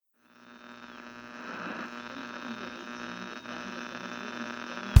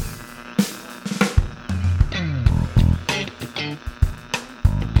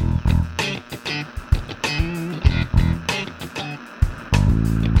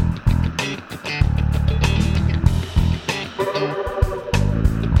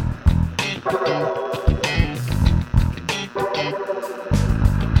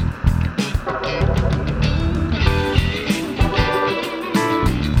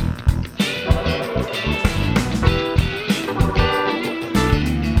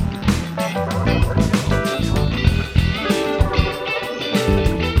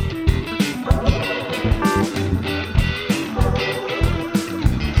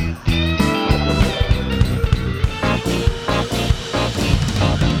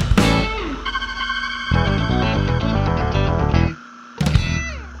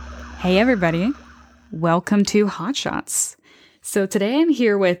Hey everybody, welcome to Hot Shots. So today I'm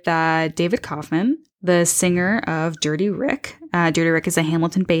here with David Koffman, the singer of Dirty Rick. Dirty Rick is a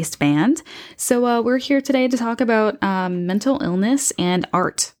Hamilton-based band. So we're here today to talk about mental illness and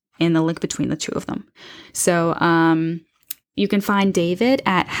art and the link between the two of them. So you can find David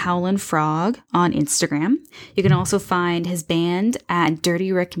at Howlin' Frog on Instagram. You can also find his band at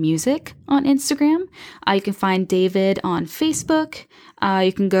Dirty Rick Music on Instagram. You can find David on Facebook.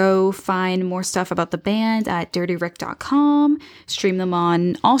 You can go find more stuff about the band at dirtyrick.com. Stream them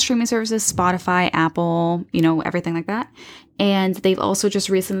on all streaming services, Spotify, Apple, everything like that. And they've also just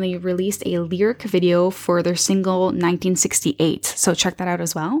recently released a lyric video for their single 1968. So check that out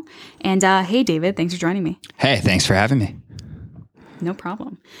as well. And hey, David, thanks for joining me. Hey, thanks for having me. No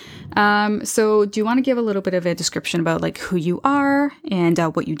problem. So do you want to give a little bit of a description about like who you are and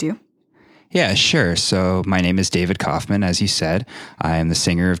what you do? Yeah, sure. So my name is David Koffman, as you said. I am the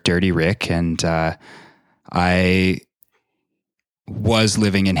singer of Dirty Rick, and I was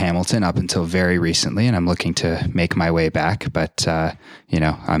living in Hamilton up until very recently, and I'm looking to make my way back. But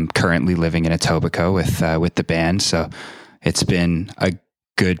I'm currently living in Etobicoke with the band, so it's been a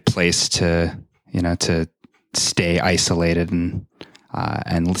good place to stay isolated and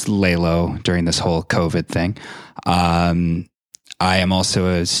lay low during this whole COVID thing. I am also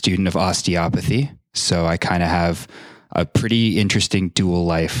a student of osteopathy, so I kind of have a pretty interesting dual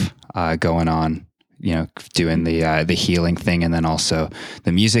life going on, doing the healing thing and then also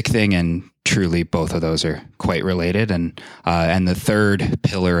the music thing, and truly both of those are quite related. And the third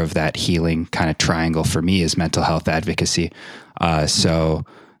pillar of that healing kind of triangle for me is mental health advocacy. So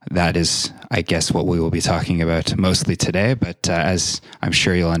that is, I guess, what we will be talking about mostly today. But as I'm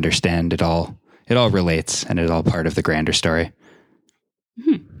sure you'll understand, it all relates and it's all part of the grander story.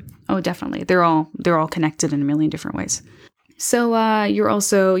 Mm-hmm. Oh, definitely. They're all connected in a million different ways. So you're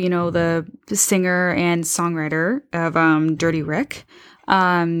also, the singer and songwriter of Dirty Rick.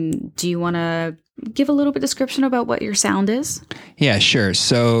 Do you want to give a little bit description about what your sound is? Yeah, sure.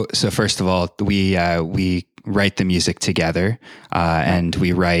 So first of all, we write the music together, and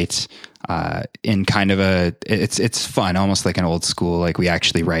we write in kind of it's fun, almost like an old school, like we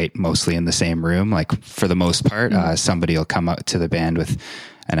actually write mostly in the same room. Like for the most part, somebody will come up to the band with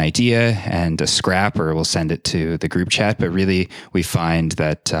an idea and a scrap, or we'll send it to the group chat. But really, we find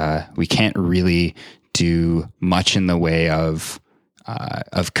that we can't really do much in the way of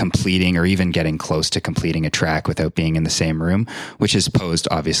completing or even getting close to completing a track without being in the same room, which has posed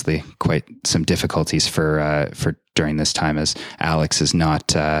obviously quite some difficulties for during this time, as Alex is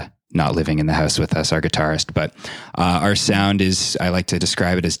not living in the house with us, our guitarist. But our sound is, I like to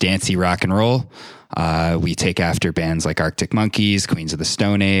describe it as dancey rock and roll. We take after bands like Arctic Monkeys, Queens of the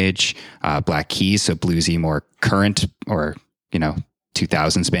Stone Age, Black Keys, so bluesy, more current, or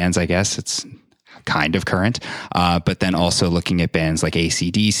 2000s bands, I guess. It's kind of current, but then also looking at bands like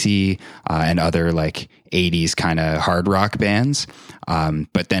AC/DC and other like 80s kind of hard rock bands,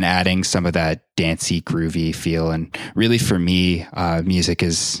 but then adding some of that dancey, groovy feel. And really for me, music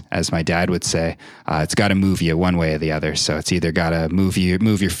is, as my dad would say, it's got to move you one way or the other. So it's either got to move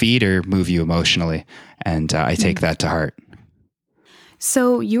your feet or move you emotionally. And I take that to heart.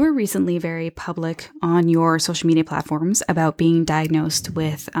 So you were recently very public on your social media platforms about being diagnosed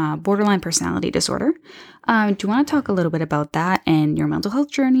with borderline personality disorder. Do you want to talk a little bit about that and your mental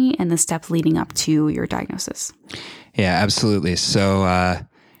health journey and the steps leading up to your diagnosis? Yeah, absolutely. So,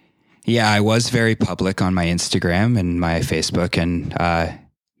 I was very public on my Instagram and my Facebook, and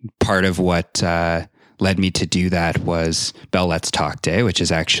part of what led me to do that was Bell Let's Talk Day, which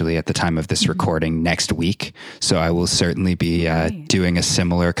is actually at the time of this recording next week. So I will certainly be doing a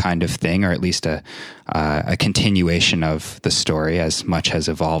similar kind of thing, or at least a continuation of the story, as much has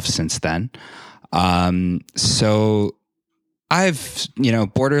evolved since then. So I've,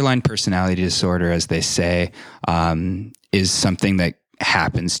 borderline personality disorder, as they say, is something that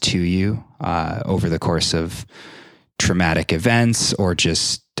happens to you over the course of traumatic events, or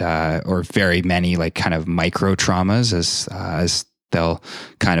just or very many like kind of micro traumas, as they'll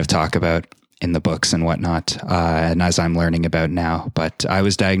kind of talk about in the books and whatnot, and as I'm learning about now. But I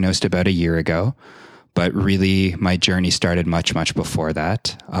was diagnosed about a year ago, but really my journey started much, much before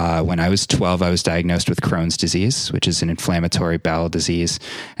that. When I was 12, I was diagnosed with Crohn's disease, which is an inflammatory bowel disease,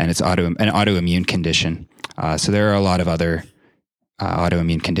 and it's an autoimmune condition. So there are a lot of other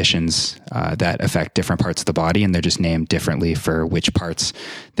autoimmune conditions that affect different parts of the body, and they're just named differently for which parts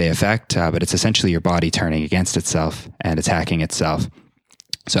they affect. But it's essentially your body turning against itself and attacking itself.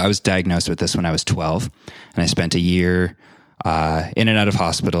 So I was diagnosed with this when I was 12, and I spent a year in and out of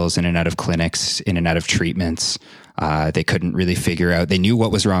hospitals, in and out of clinics, in and out of treatments, They couldn't really figure out, they knew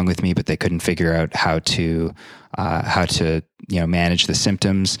what was wrong with me, but they couldn't figure out how to manage the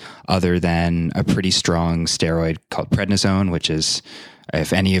symptoms other than a pretty strong steroid called prednisone, which is,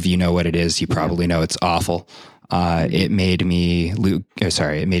 if any of you know what it is, you probably know it's awful. It made me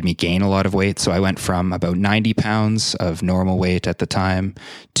gain a lot of weight. So I went from about 90 pounds of normal weight at the time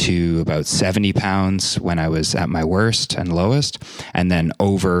to about 70 pounds when I was at my worst and lowest. And then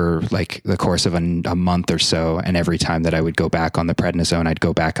over like the course of a month or so, and every time that I would go back on the prednisone, I'd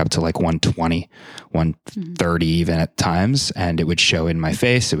go back up to like 120, 130 even at times. And it would show in my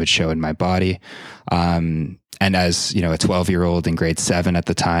face, it would show in my body. And as, you know, a 12-year-old in grade 7 at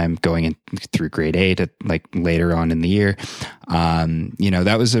the time, going in through grade 8, like later on in the year,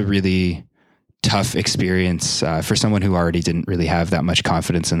 that was a really tough experience for someone who already didn't really have that much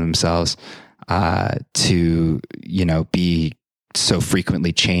confidence in themselves to, be so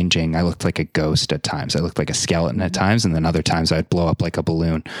frequently changing. I looked like a ghost at times. I looked like a skeleton at times. And then other times I'd blow up like a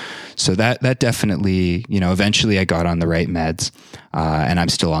balloon. So that definitely, eventually I got on the right meds. And I'm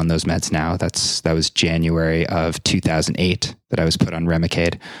still on those meds now. That was January of 2008 that I was put on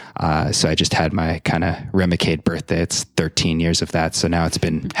Remicade. So I just had my kind of Remicade birthday. It's 13 years of that. So now it's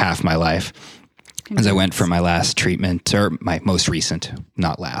been half my life. As I went for my last treatment, or my most recent,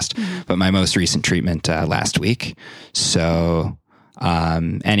 not last, but my most recent treatment last week. So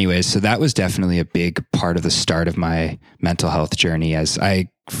anyways, so that was definitely a big part of the start of my mental health journey, as I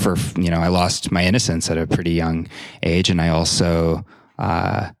lost my innocence at a pretty young age. And I also,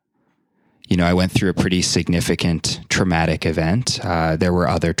 I went through a pretty significant traumatic event. There were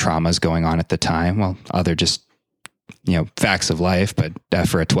other traumas going on at the time. Well, other just, facts of life, but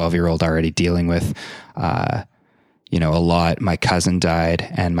for a 12-year-old already dealing with, a lot. My cousin died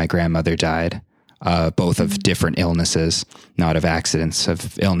and my grandmother died. Both of different illnesses, not of accidents,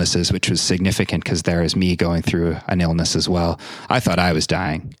 of illnesses, which was significant because there was me going through an illness as well. I thought I was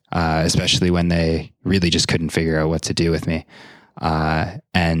dying, especially when they really just couldn't figure out what to do with me.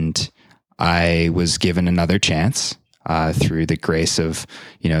 And I was given another chance through the grace of,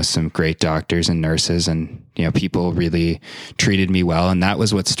 some great doctors and nurses, and, people really treated me well. And that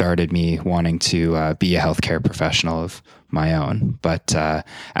was what started me wanting to be a healthcare professional of my own. But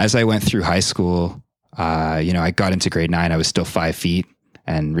as I went through high school, I got into grade 9. I was still 5 feet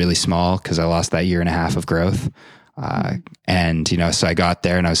and really small because I lost that year and a half of growth. So I got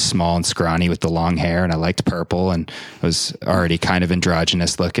there and I was small and scrawny with the long hair, and I liked purple, and I was already kind of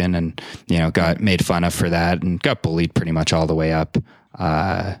androgynous looking, and, got made fun of for that and got bullied pretty much all the way up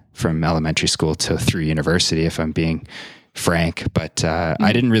from elementary school to through university, if I'm being frank. But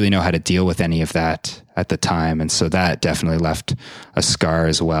I didn't really know how to deal with any of that at the time. And so that definitely left a scar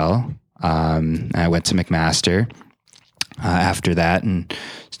as well. I went to McMaster after that, and,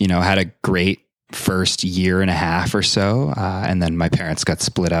 had a great first year and a half or so. And then my parents got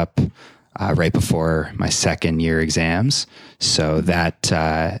split up right before my second year exams. So that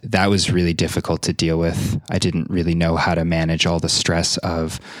was really difficult to deal with. I didn't really know how to manage all the stress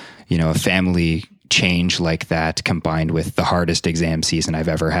of, a family change like that, combined with the hardest exam season I've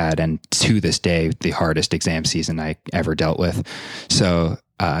ever had. And to this day, the hardest exam season I ever dealt with. So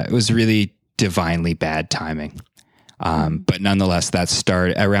it was really divinely bad timing. But nonetheless,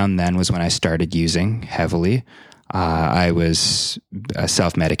 around then was when I started using heavily. I was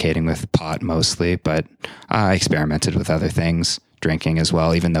self-medicating with pot mostly, but I experimented with other things, drinking as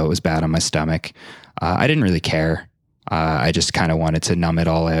well, even though it was bad on my stomach. I didn't really care. I just kind of wanted to numb it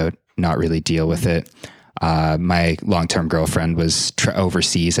all out, not really deal with it. My long-term girlfriend was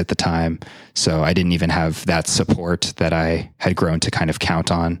overseas at the time, so I didn't even have that support that I had grown to kind of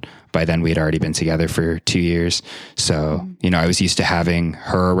count on. By then, we had already been together for 2 years. So, I was used to having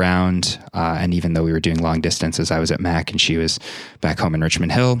her around. And even though we were doing long distances, I was at Mac and she was back home in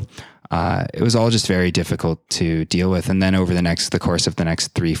Richmond Hill. It was all just very difficult to deal with. And then over the course of the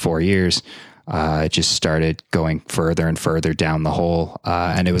next 3-4 years, it just started going further and further down the hole.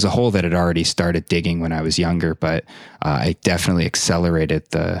 And it was a hole that had already started digging when I was younger, but I definitely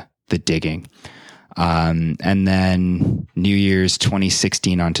accelerated the digging. And then New Year's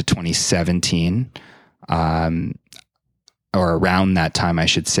 2016 onto 2017, or around that time, I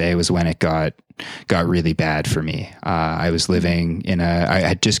should say, was when it got really bad for me. I was living I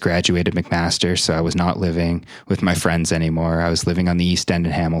had just graduated McMaster, so I was not living with my friends anymore. I was living on the East End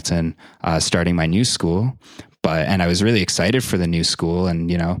in Hamilton, starting my new school, and I was really excited for the new school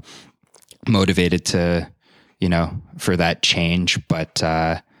and, motivated to, for that change, but,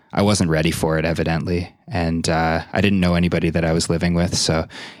 I wasn't ready for it, evidently. And I didn't know anybody that I was living with. So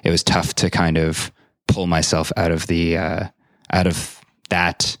it was tough to kind of pull myself out of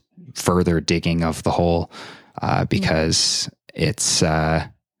that further digging of the hole. because it's,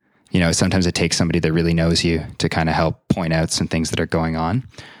 sometimes it takes somebody that really knows you to kind of help point out some things that are going on.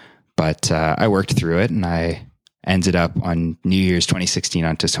 But I worked through it, and I ended up on New Year's 2016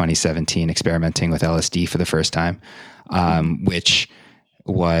 onto 2017 experimenting with LSD for the first time, which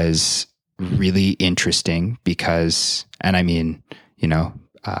was really interesting because, and I mean,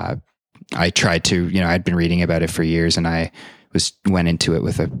 I tried to, I'd been reading about it for years, and I went into it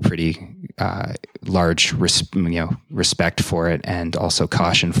with a pretty large respect for it and also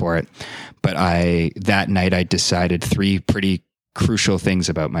caution for it. But that night I decided 3 pretty crucial things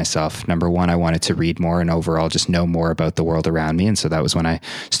about myself. Number one, I wanted to read more and overall just know more about the world around me. And so that was when I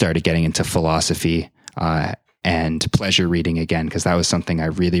started getting into philosophy and pleasure reading again, because that was something I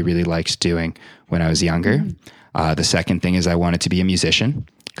really, really liked doing when I was younger. The second thing is I wanted to be a musician,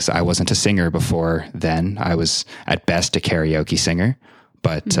 because I wasn't a singer before then. I was at best a karaoke singer,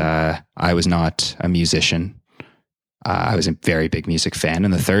 but I was not a musician. I was a very big music fan.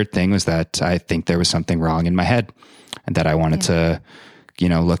 And the third thing was that I think there was something wrong in my head, and that I wanted to,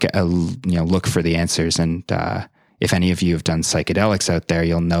 look for the answers. And if any of you have done psychedelics out there,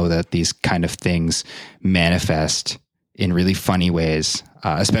 you'll know that these kind of things manifest in really funny ways,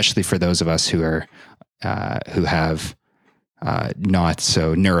 especially for those of us who have not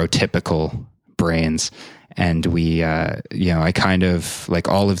so neurotypical brains. And we, I kind of like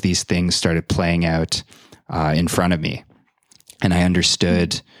all of these things started playing out in front of me. And I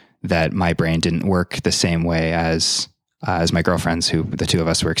understood that my brain didn't work the same way as my girlfriend's, who the two of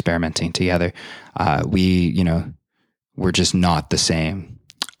us were experimenting together. We're just not the same.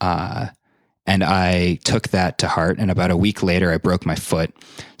 And I took that to heart. And about a week later, I broke my foot.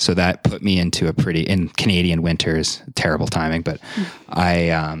 So that put me into in Canadian winters, terrible timing, but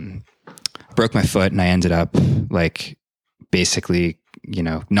I broke my foot, and I ended up basically,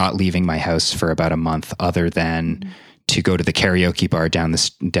 not leaving my house for about a month, other than to go to the karaoke bar down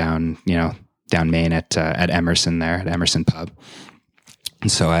Main at Emerson there, at Emerson Pub.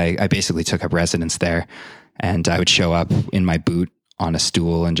 And so I basically took up residence there, and I would show up in my boot on a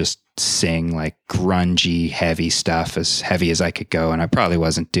stool and just sing like grungy, heavy stuff, as heavy as I could go. And I probably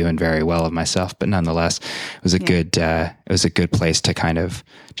wasn't doing very well of myself, but nonetheless, it was a good place to kind of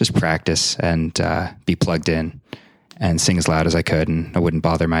just practice and be plugged in and sing as loud as I could. And I wouldn't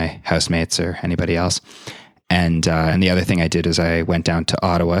bother my housemates or anybody else. And the other thing I did is I went down to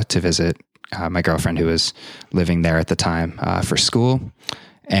Ottawa to visit my girlfriend, who was living there at the time for school.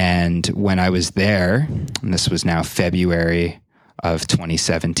 And when I was there, and this was now February of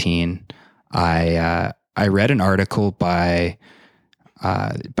 2017, I read an article by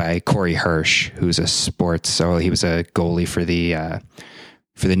Corey Hirsch, who's he was a goalie for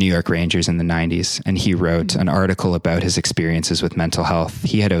the New York Rangers in the 90s. And he wrote an article about his experiences with mental health.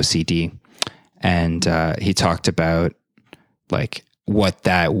 He had OCD, and he talked about what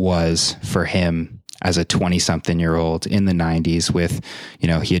that was for him as a 20-something-year-old in the 90s with, he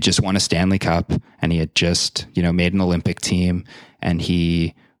had just won a Stanley Cup, and he had just, made an Olympic team, and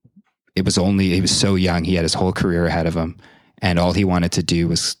he was so young. He had his whole career ahead of him, and all he wanted to do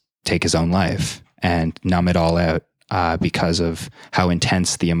was take his own life and numb it all out because of how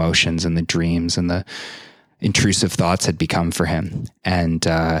intense the emotions and the dreams and the intrusive thoughts had become for him. And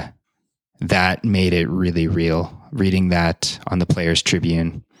that made it really real. Reading that on the Players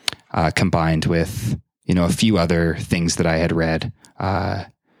Tribune, combined with, a few other things that I had read.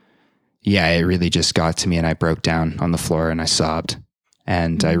 It really just got to me, and I broke down on the floor and I sobbed.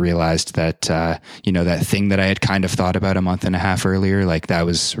 And I realized that, that thing that I had kind of thought about a month and a half earlier, that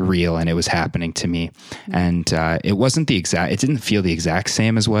was real and it was happening to me. And it didn't feel the exact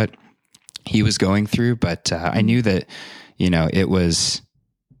same as what he was going through, but I knew that, it was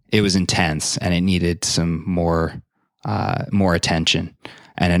intense and it needed some more attention.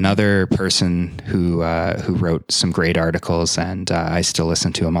 And another person who wrote some great articles, and I still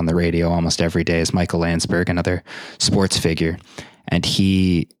listen to him on the radio almost every day, is Michael Landsberg, another sports figure. And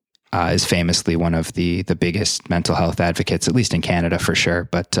he is famously one of the biggest mental health advocates, at least in Canada for sure.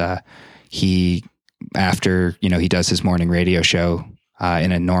 But he does his morning radio show.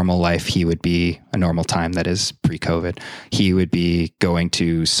 In a normal life, he would be a normal time, that is pre-COVID. He would be going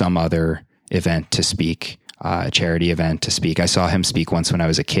to some other event to speak, a charity event to speak. I saw him speak once when I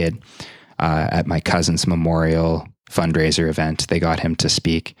was a kid at my cousin's memorial fundraiser event. They got him to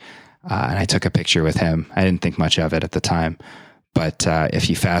speak, and I took a picture with him. I didn't think much of it at the time. But if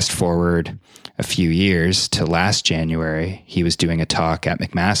you fast forward a few years to last January, he was doing a talk at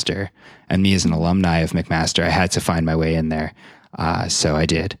McMaster. And me as an alumni of McMaster, I had to find my way in there. So I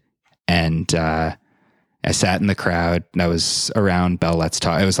did. And I sat in the crowd. That was around Bell Let's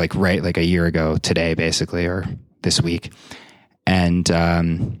Talk. It was like a year ago today, basically, or this week. And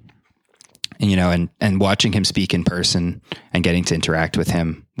watching him speak in person and getting to interact with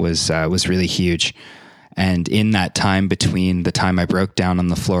him was really huge. And in that time between the time I broke down on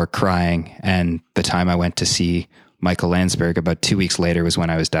the floor crying and the time I went to see Michael Landsberg, about 2 weeks later was when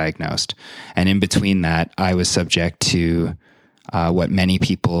I was diagnosed. And in between that, I was subject to what many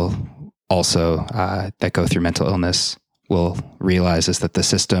people also that go through mental illness will realize is that the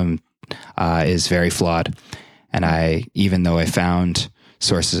system is very flawed. And even though I found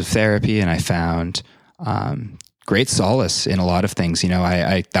sources of therapy and I found great solace in a lot of things,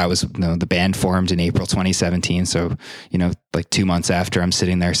 that was the band formed in April 2017. So, like 2 months after, I'm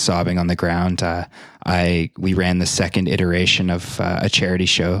sitting there sobbing on the ground. We ran the second iteration of a charity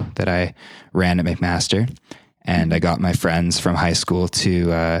show that I ran at McMaster, and I got my friends from high school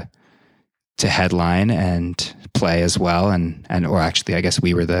to headline and play as well. Or actually, I guess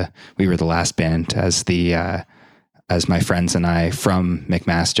we were the last band as my friends and I from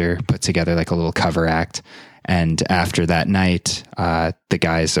McMaster put together like a little cover act. And after that night, the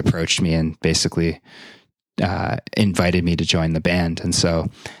guys approached me and basically invited me to join the band. And so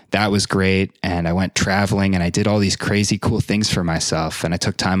that was great. And I went traveling and I did all these crazy cool things for myself. And I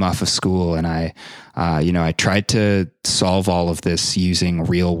took time off of school and I tried to solve all of this using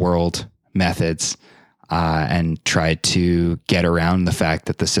real world methods and tried to get around the fact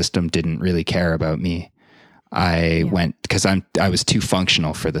that the system didn't really care about me. I went because I was too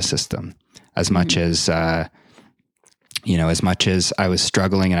functional for the system. As much as I was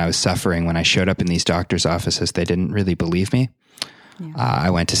struggling and I was suffering when I showed up in these doctors' offices, they didn't really believe me. Yeah. I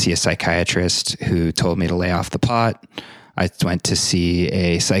went to see a psychiatrist who told me to lay off the pot. I went to see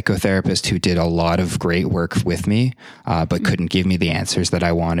a psychotherapist who did a lot of great work with me, but couldn't give me the answers that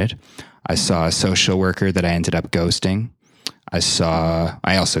I wanted. I saw a social worker that I ended up ghosting. I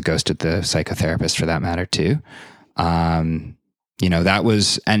also ghosted the psychotherapist for that matter too. That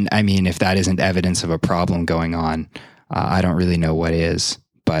was, and I mean, if that isn't evidence of a problem going on, I don't really know what is.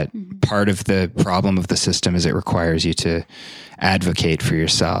 But part of the problem of the system is it requires you to advocate for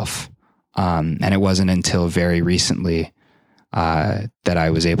yourself. And it wasn't until very recently that I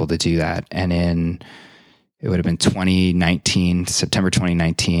was able to do that. And it would have been September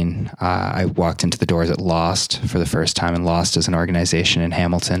 2019, I walked into the doors at Lost for the first time. And Lost is an organization in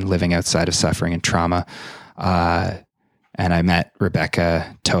Hamilton living outside of suffering and trauma. And I met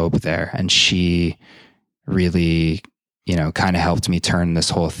Rebecca Taube there, and she really, kind of helped me turn this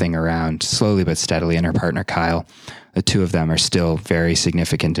whole thing around slowly but steadily. And her partner, Kyle, the two of them are still very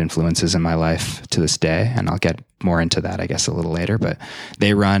significant influences in my life to this day. And I'll get more into that, I guess, a little later, but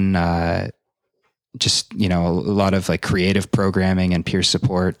they run, a lot of like creative programming and peer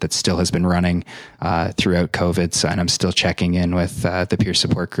support that still has been running throughout COVID. So, and I'm still checking in with the peer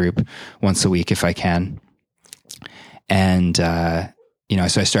support group once a week if I can. And,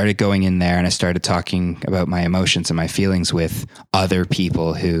 so I started going in there and I started talking about my emotions and my feelings with other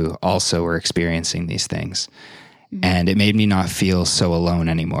people who also were experiencing these things. Mm-hmm. And it made me not feel so alone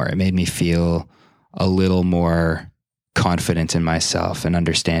anymore. It made me feel a little more confident in myself and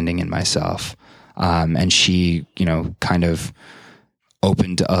understanding in myself. And she, kind of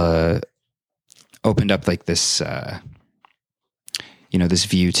opened up like this, this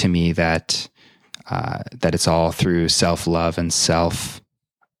view to me that it's all through self-love and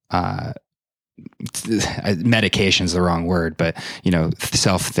medication's the wrong word, but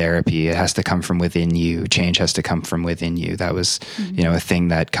self-therapy. It has to come from within you. Change has to come from within you. That was, a thing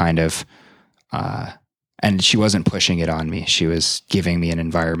that kind of, and she wasn't pushing it on me. She was giving me an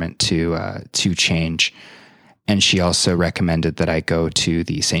environment to change. And she also recommended that I go to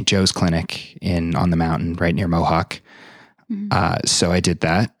the St. Joe's Clinic on the mountain right near Mohawk. Mm-hmm. So I did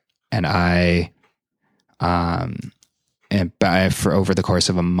that, and for over the course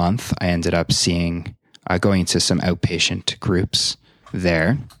of a month, I ended up going to some outpatient groups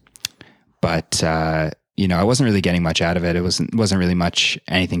there. But I wasn't really getting much out of it. It wasn't really much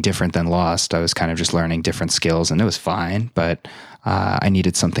anything different than Lost. I was kind of just learning different skills, and it was fine. But I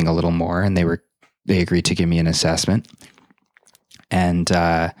needed something a little more, and they agreed to give me an assessment. And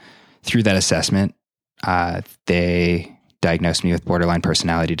through that assessment, they diagnosed me with borderline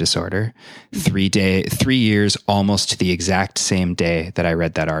personality disorder. 3 years, almost to the exact same day that I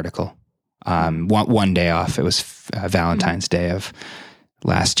read that article. One day off. It was Valentine's Day of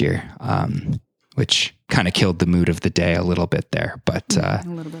last year, which kind of killed the mood of the day a little bit there. But a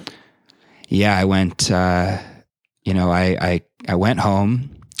little bit. Yeah, I went. I went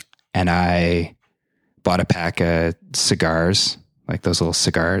home and I bought a pack of cigars, like those little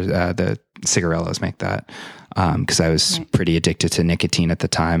cigars, the cigarillos make that. Cause I was pretty addicted to nicotine at the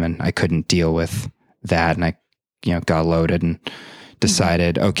time and I couldn't deal with that. And I, got loaded and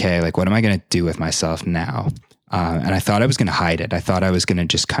decided, okay, like what am I going to do with myself now? And I thought I was going to hide it. I thought I was going to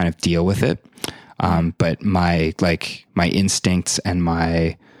just kind of deal with it. But my instincts and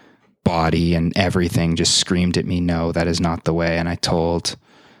my body and everything just screamed at me, no, that is not the way. And I told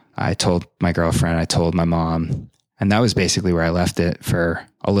my girlfriend, I told my mom, and that was basically where I left it for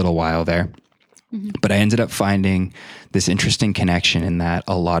a little while there. Mm-hmm. But I ended up finding this interesting connection in that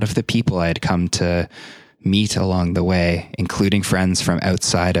a lot of the people I had come to meet along the way, including friends from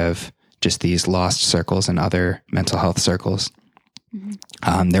outside of just these lost circles and other mental health circles.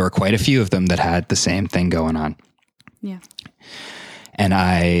 Mm-hmm. There were quite a few of them that had the same thing going on. Yeah. And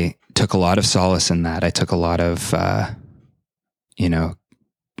I took a lot of solace in that. I took a lot of,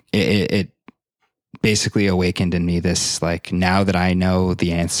 it basically awakened in me this, like, now that I know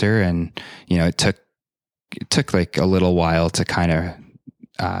the answer, and, it took like a little while to kind of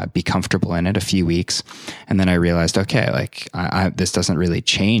be comfortable in it, a few weeks. And then I realized, okay, like this doesn't really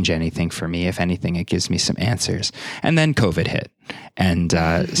change anything for me. If anything, it gives me some answers. And then COVID hit. And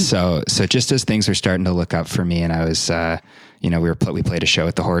so just as things were starting to look up for me, and I was, we played a show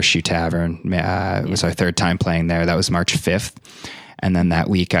at the Horseshoe Tavern. It was our third time playing there. That was March 5th. And then that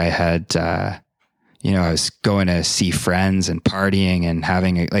week I had, I was going to see friends and partying and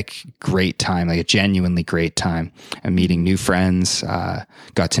having a great time, like a genuinely great time, and meeting new friends.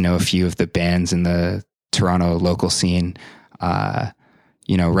 Got to know a few of the bands in the Toronto local scene,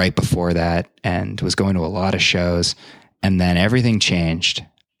 right before that, and was going to a lot of shows. And then everything changed.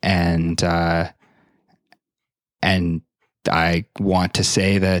 And I want to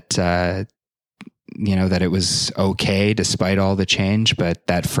say that, that it was okay despite all the change, but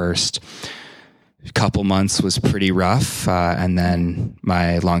that first couple months was pretty rough. And then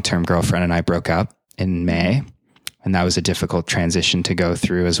my long-term girlfriend and I broke up in May, and that was a difficult transition to go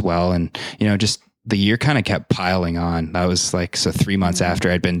through as well. And, just the year kind of kept piling on. That was 3 months after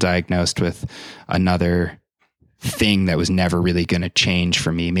I'd been diagnosed with another thing that was never really going to change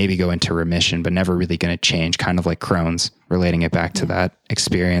for me, maybe go into remission, but never really going to change, kind of like Crohn's, relating it back to that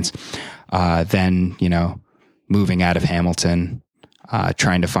experience. Then, moving out of Hamilton,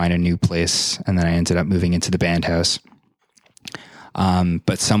 trying to find a new place. And then I ended up moving into the band house.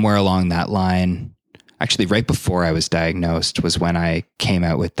 But somewhere along that line, actually right before I was diagnosed, was when I came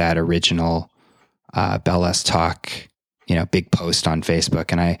out with that original Bell Let's Talk, big post on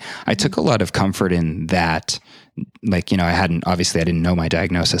Facebook. And I took a lot of comfort in that. I didn't know my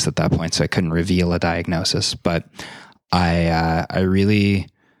diagnosis at that point, so I couldn't reveal a diagnosis, but I really,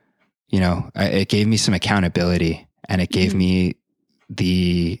 it gave me some accountability, and it gave me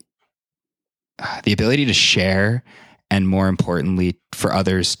the ability to share, and more importantly, for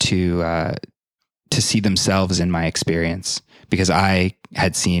others to see themselves in my experience, because I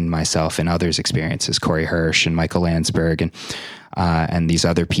had seen myself in others' experiences, Corey Hirsch and Michael Landsberg, and these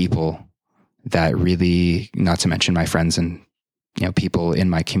other people that really, not to mention my friends and people in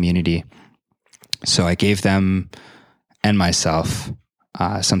my community. So I gave them and myself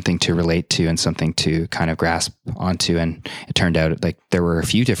something to relate to and something to kind of grasp onto. And it turned out there were a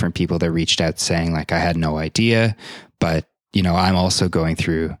few different people that reached out saying I had no idea, but I'm also going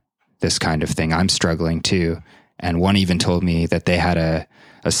through this kind of thing. I'm struggling too. And one even told me that they had a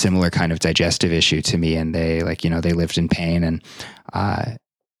similar kind of digestive issue to me, and they they lived in pain, and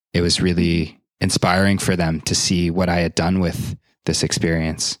it was really inspiring for them to see what I had done with this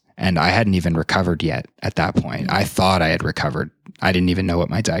experience. And I hadn't even recovered yet at that point. I thought I had recovered. I didn't even know what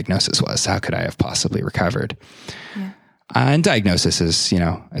my diagnosis was. How could I have possibly recovered? Yeah. And diagnosis is,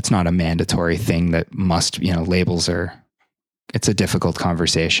 it's not a mandatory thing that must, labels it's a difficult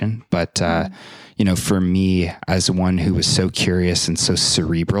conversation. But, for me, as one who was so curious and so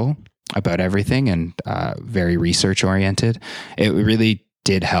cerebral about everything and very research oriented, it really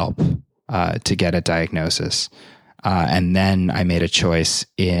did help to get a diagnosis. And then I made a choice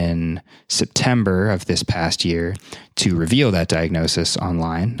in September of this past year to reveal that diagnosis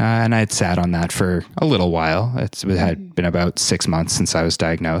online. And I had sat on that for a little while. It had been about 6 months since I was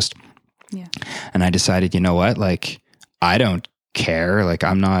diagnosed. Yeah. And I decided, you know what, I don't care.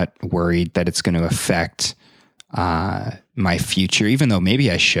 I'm not worried that it's going to affect my future, even though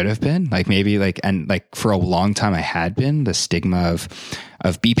maybe I should have been for a long time I had been. The stigma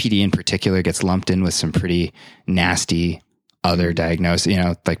of BPD in particular gets lumped in with some pretty nasty other diagnoses.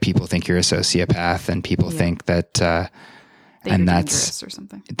 People think you're a sociopath, and people think that, and that's or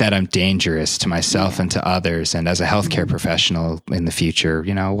something. That I'm dangerous to myself and to others. And as a healthcare professional in the future,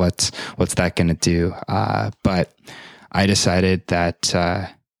 what's that going to do? But I decided that,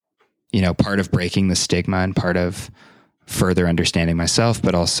 part of breaking the stigma and part of further understanding myself,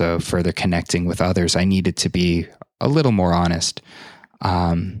 but also further connecting with others, I needed to be a little more honest.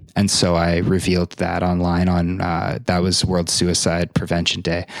 And so I revealed that online on, that was World Suicide Prevention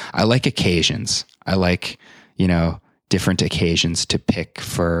Day. I like occasions. I like, different occasions to pick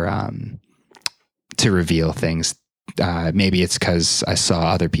for, to reveal things. Maybe it's because I saw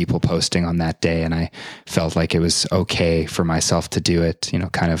other people posting on that day and I felt like it was okay for myself to do it,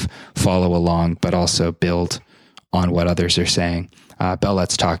 kind of follow along, but also build on what others are saying. Bell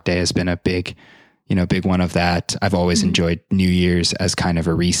Let's Talk Day has been a big one of that. I've always enjoyed New Year's as kind of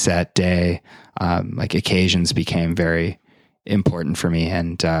a reset day. Like occasions became very important for me.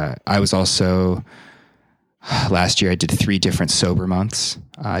 And I was also, last year I did 3 different sober months,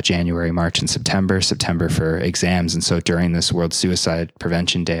 January, March, and September for exams. And so during this World Suicide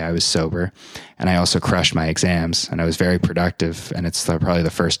Prevention Day, I was sober and I also crushed my exams and I was very productive. And it's probably the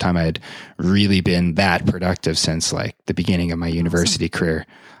first time I had really been that productive since like the beginning of my university career.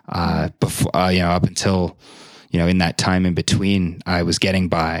 Before, up until, in that time in between, I was getting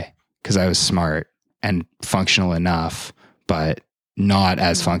by because I was smart and functional enough, but not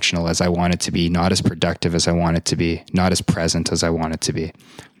as functional as I wanted to be, not as productive as I wanted to be, not as present as I wanted to be.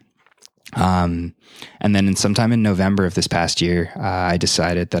 And then sometime in November of this past year, I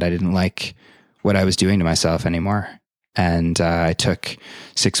decided that I didn't like what I was doing to myself anymore. And I took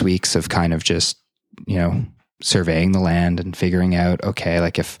 6 weeks of kind of just, surveying the land and figuring out, okay,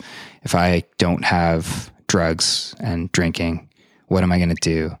 like if I don't have drugs and drinking, what am I going to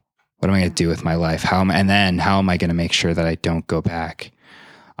do? What am I going to do with my life? How am I going to make sure that I don't go back?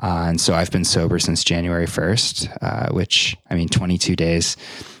 And so I've been sober since January 1st, which 22 days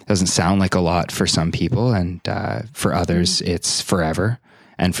doesn't sound like a lot for some people. And for others, it's forever.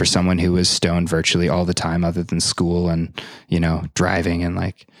 And for someone who was stoned virtually all the time other than school and, driving and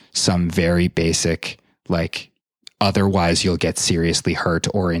like some very basic, like otherwise you'll get seriously hurt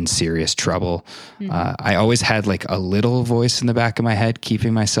or in serious trouble. I always had like a little voice in the back of my head,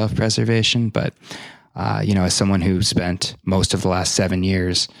 keeping my self-preservation. But, as someone who spent most of the last 7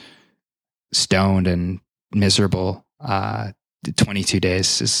 years stoned and miserable, 22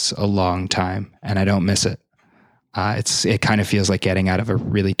 days is a long time and I don't miss it. It kind of feels like getting out of a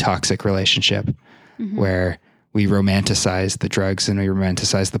really toxic relationship where we romanticize the drugs and we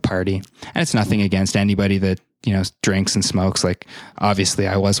romanticize the party. And it's nothing against anybody that, drinks and smokes. Like, obviously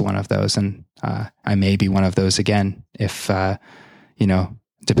I was one of those and I may be one of those again if,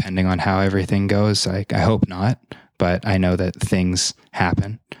 depending on how everything goes. I hope not, but I know that things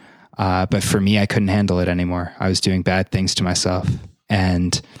happen. But for me, I couldn't handle it anymore. I was doing bad things to myself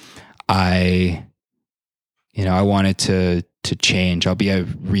and I wanted to change. I'll be a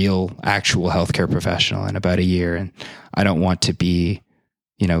real, actual healthcare professional in about a year. And I don't want to be,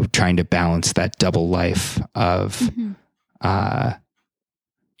 trying to balance that double life of, I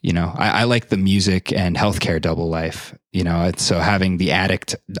like the music and healthcare double life, so having the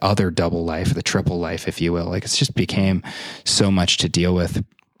addict other double life, the triple life, if you will, like it's just became so much to deal with.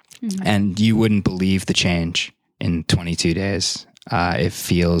 And you wouldn't believe the change in 22 days. It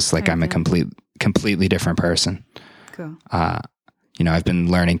feels like I'm a completely different person. Cool. I've been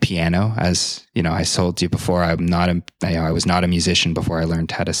learning piano, as I told you before. I was not a musician before I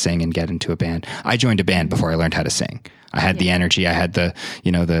learned how to sing and get into a band. I joined a band before I learned how to sing. I had the energy. I had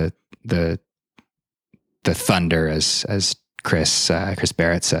the thunder, as Chris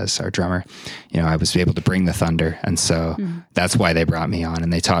Barrett says, our drummer. I was able to bring the thunder, and so that's why they brought me on,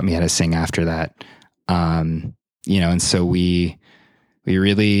 and they taught me how to sing after that. And so we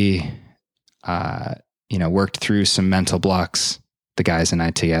really worked through some mental blocks, the guys and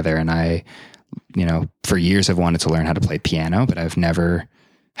I together. And I, for years I've wanted to learn how to play piano, but I've never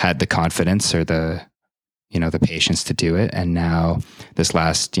had the confidence or the patience to do it. And now this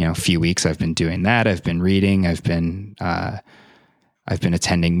last, few weeks I've been doing that. I've been reading, I've been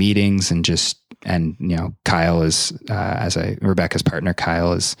attending meetings and Kyle is, Rebecca's partner,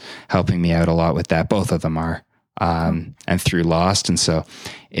 Kyle is helping me out a lot with that. Both of them are, and through Lost. And so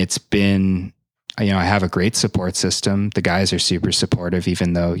it's been, I have a great support system. The guys are super supportive,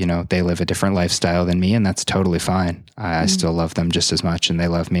 even though, they live a different lifestyle than me, and that's totally fine. I still love them just as much and they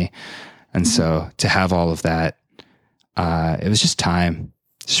love me. And so to have all of that, it was just time,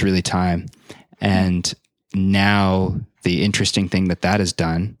 just really time. And now the interesting thing that has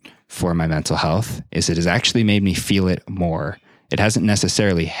done for my mental health is it has actually made me feel it more. It hasn't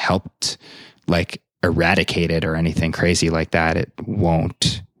necessarily helped like eradicate it or anything crazy like that. It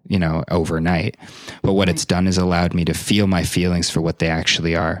won't, overnight. But what it's done is allowed me to feel my feelings for what they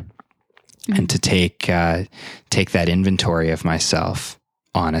actually are and to take that inventory of myself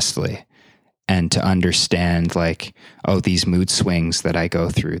honestly, and to understand like, oh, these mood swings that I go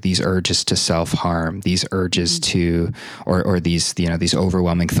through, these urges to self-harm, these urges to, or these, these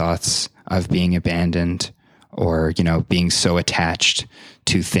overwhelming thoughts of being abandoned, or, being so attached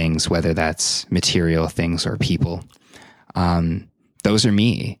to things, whether that's material things or people. Those are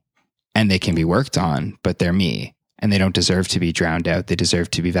me, and they can be worked on, but they're me, and they don't deserve to be drowned out. They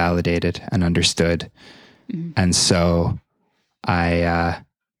deserve to be validated and understood. And so I'm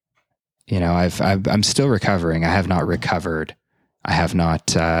still recovering. I have not recovered. I have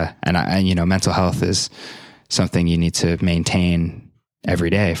not, mental health is something you need to maintain every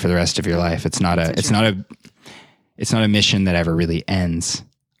day for the rest of your life. It's not a mission that ever really ends.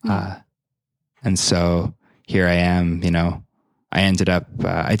 And so here I am, I ended up,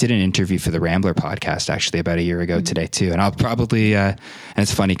 I did an interview for the Rambler podcast actually about a year ago today too. And I'll probably, and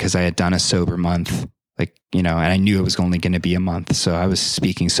it's funny because I had done a sober month, and I knew it was only going to be a month. So I was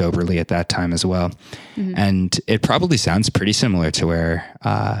speaking soberly at that time as well. And it probably sounds pretty similar to where,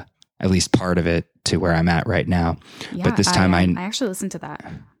 at least part of it, to where I'm at right now. Yeah, but this time I actually listened to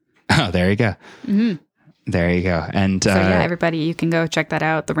that. Oh, there you go. There you go. And so everybody, you can go check that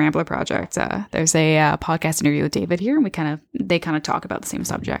out. The Rambler Project. There's a podcast interview with David here, and they kind of talk about the same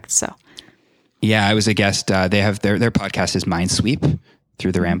subject. So yeah, I was a guest. They have their podcast is Mindsweep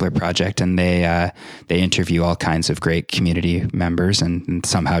through the Rambler Project, and they interview all kinds of great community members, and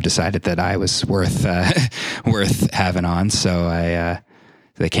somehow decided that I was worth having on. So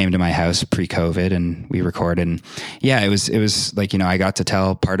they came to my house pre-COVID, and we recorded. And yeah, it was like, I got to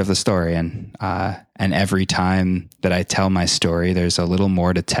tell part of the story, and every time that I tell my story, there's a little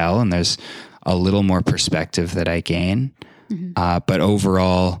more to tell, and there's a little more perspective that I gain. But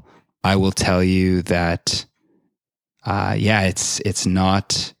overall, I will tell you that, it's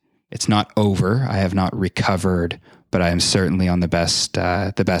not over. I have not recovered, but I am certainly on the best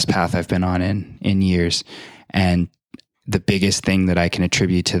path I've been on in years. And the biggest thing that I can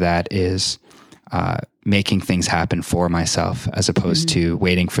attribute to that is making things happen for myself, as opposed to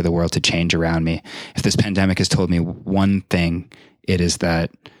waiting for the world to change around me. If this pandemic has told me one thing, it is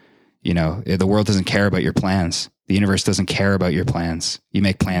that, the world doesn't care about your plans. The universe doesn't care about your plans. You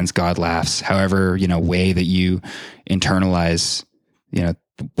make plans, God laughs. However, way that you internalize,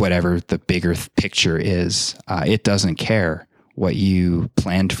 whatever the bigger picture is, it doesn't care what you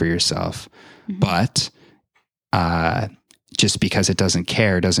planned for yourself. But just because it doesn't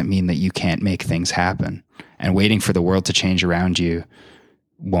care doesn't mean that you can't make things happen. And waiting for the world to change around you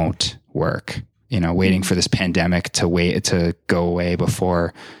won't work. Waiting for this pandemic to go away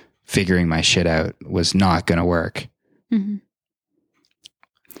before figuring my shit out was not going to work.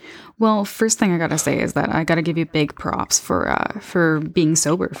 Well, first thing I got to say is that I got to give you big props for being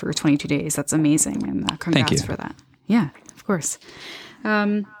sober for 22 days. That's amazing. And congrats for that. Yeah, of course.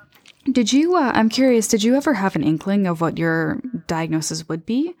 Did you, I'm curious, did you ever have an inkling of what your diagnosis would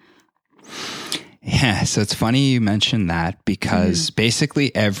be? Yeah, so it's funny you mentioned that, because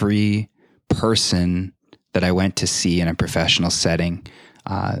basically every person that I went to see in a professional setting,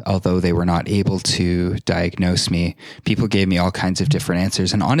 although they were not able to diagnose me, people gave me all kinds of different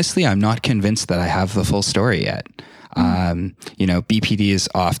answers. And honestly, I'm not convinced that I have the full story yet. BPD is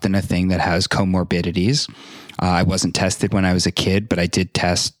often a thing that has comorbidities. I wasn't tested when I was a kid, but I did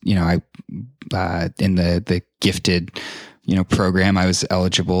test, in the gifted, program. I was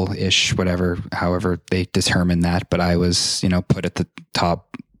eligible-ish, however they determined that, but I was, put at the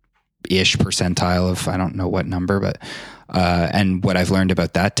top-ish percentile of, I don't know what number, but, and what I've learned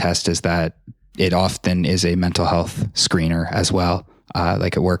about that test is that it often is a mental health screener as well.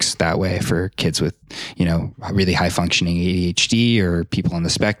 Like it works that way for kids with, really high functioning ADHD or people on the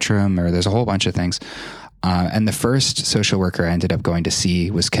spectrum, or there's a whole bunch of things. And the first social worker I ended up going to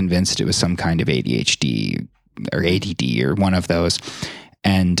see was convinced it was some kind of ADHD or ADD or one of those.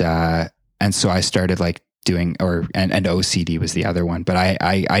 And so I started doing, and OCD was the other one. But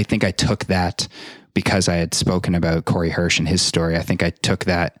I think I took that because I had spoken about Corey Hirsch and his story. I think I took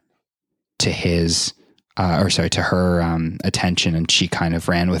that to to her attention, and she kind of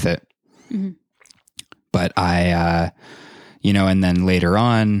ran with it. But and then later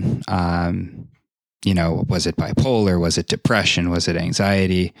on, was it bipolar? Was it depression? Was it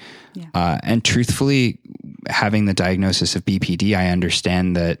anxiety? Yeah. And truthfully, having the diagnosis of BPD, I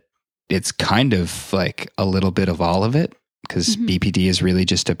understand that it's kind of like a little bit of all of it, because BPD is really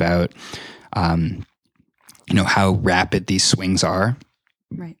just about, how rapid these swings are.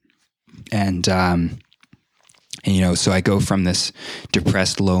 Right. And so I go from this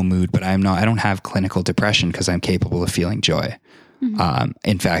depressed, low mood, but I don't have clinical depression because I'm capable of feeling joy.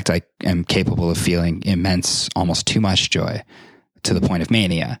 In fact, I am capable of feeling immense, almost too much joy. to the point of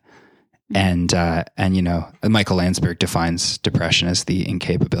mania. And you know, Michael Landsberg defines depression as the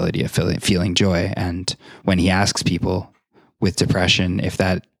incapability of feeling joy. And when he asks people with depression if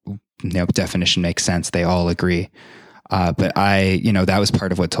that, you know, definition makes sense, they all agree. But you know, that was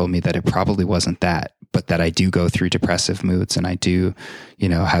part of what told me that it probably wasn't that, but that I do go through depressive moods, and I do, you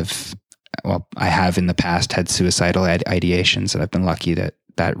know, I have in the past had suicidal ideations, and I've been lucky that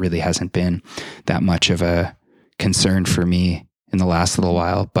that really hasn't been that much of a concern for me in the last little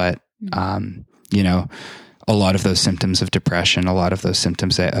while. But, you know, a lot of those symptoms of depression, a lot of those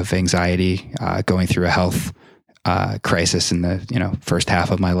symptoms of anxiety, going through a health crisis in the, you know, first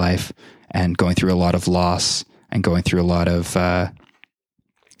half of my life, and going through a lot of loss, and going through a lot of,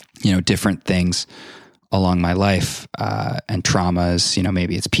 you know, different things along my life, and traumas, you know,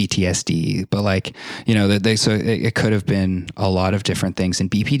 maybe it's PTSD, but like, you know, so it could have been a lot of different things. And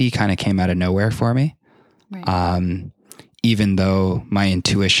BPD kind of came out of nowhere for me. Right. Even though my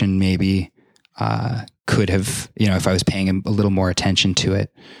intuition maybe, could have, you know, if I was paying a little more attention to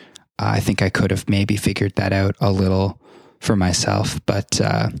it, I think I could have maybe figured that out a little for myself. But,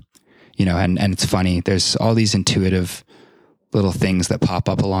 you know, and it's funny, there's all these intuitive little things that pop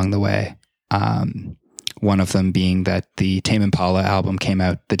up along the way. One of them being that the Tame Impala album came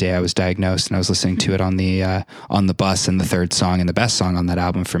out the day I was diagnosed, and I was listening to it on the bus, and the third song and the best song on that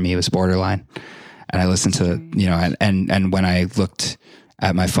album for me was Borderline. And I listened to, you know, and when I looked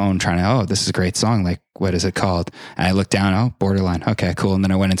at my phone trying to, oh, this is a great song, like, what is it called? And I looked down, oh, Borderline. Okay, cool. And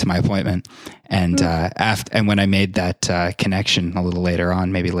then I went into my appointment, and and when I made that connection a little later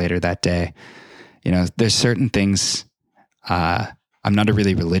on, maybe later that day, you know, there's certain things. I'm not a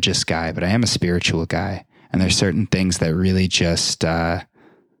really religious guy, but I am a spiritual guy. And there's certain things that really just,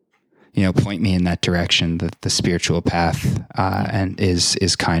 you know, point me in that direction, the spiritual path, and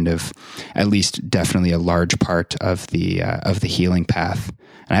is kind of, at least definitely a large part of the healing path.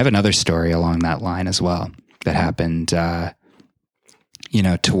 And I have another story along that line as well that happened, you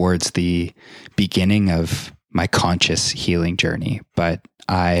know, towards the beginning of my conscious healing journey. But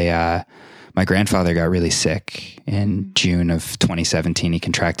my grandfather got really sick in June of 2017. He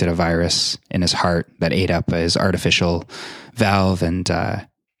contracted a virus in his heart that ate up his artificial valve. And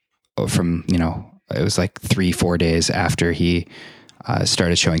from, you know, it was like 3-4 days after he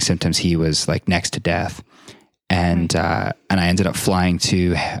started showing symptoms, he was like next to death. And I ended up flying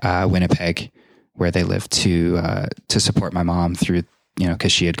to Winnipeg, where they lived, to support my mom through, you know,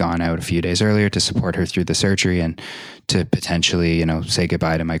 because she had gone out a few days earlier, to support her through the surgery and to potentially, you know, say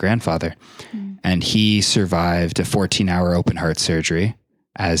goodbye to my grandfather. And he survived a 14-hour open heart surgery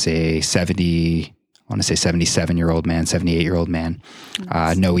as a 77-year-old man, 78-year-old man.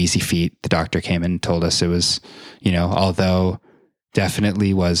 Nice. No easy feat. The doctor came in and told us it was, you know, although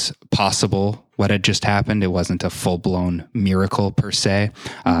definitely was possible what had just happened, it wasn't a full-blown miracle per se.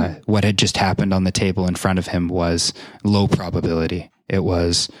 What had just happened on the table in front of him was low probability. It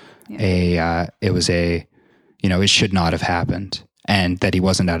was you know, it should not have happened, and that he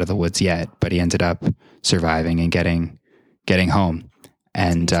wasn't out of the woods yet, but he ended up surviving and getting home.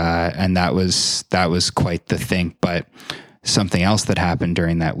 And that was quite the thing. But something else that happened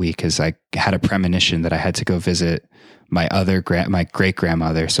during that week is I had a premonition that I had to go visit my great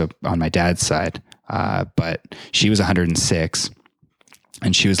grandmother. So on my dad's side, but she was 106,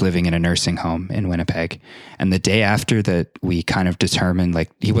 and she was living in a nursing home in Winnipeg. And the day after that, we kind of determined,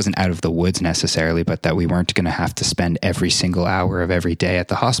 like, he wasn't out of the woods necessarily, but that we weren't going to have to spend every single hour of every day at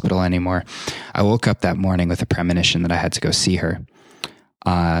the hospital anymore. I woke up that morning with a premonition that I had to go see her.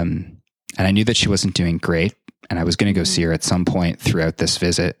 And I knew that she wasn't doing great, and I was going to go see her at some point throughout this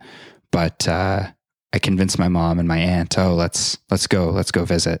visit. But I convinced my mom and my aunt, oh, let's go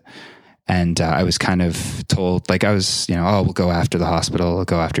visit. And I was kind of told, like, I was, you know, oh, we'll go after the hospital, we'll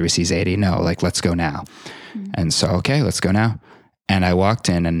go after he sees 80. No, like, let's go now. And so, okay, let's go now. And I walked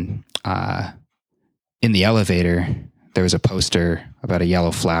in, and in the elevator, there was a poster about a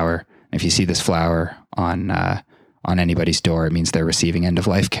yellow flower. If you see this flower on anybody's door, it means they're receiving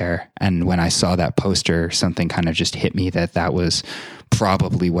end-of-life care. And when I saw that poster, something kind of just hit me that was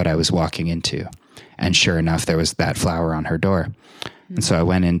probably what I was walking into. And sure enough, there was that flower on her door. And so I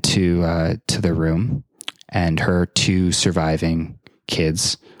went into to the room, and her two surviving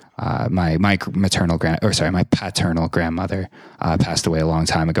kids, my paternal grandmother passed away a long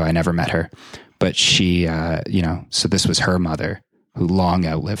time ago. I never met her, but she, you know, so this was her mother, who long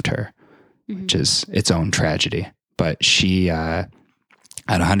outlived her, which is its own tragedy. But she, at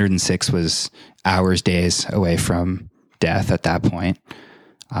 106, was hours, days away from death at that point,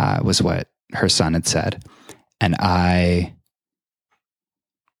 was what her son had said. And I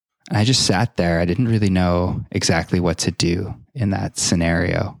I just sat there. I didn't really know exactly what to do in that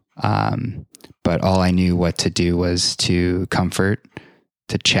scenario. But all I knew what to do was to comfort,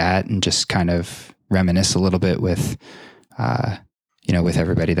 to chat, and just kind of reminisce a little bit with, with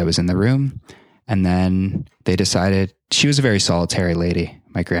everybody that was in the room. And then they decided, she was a very solitary lady,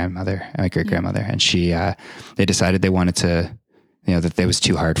 my great grandmother, and they decided they wanted to, that it was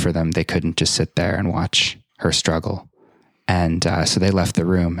too hard for them. They couldn't just sit there and watch her struggle. And so they left the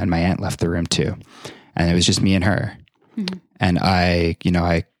room, and my aunt left the room too. And it was just me and her. Mm-hmm. And I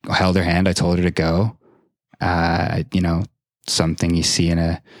held her hand. I told her to go. Something you see in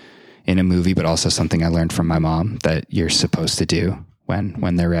a movie, but also something I learned from my mom that you're supposed to do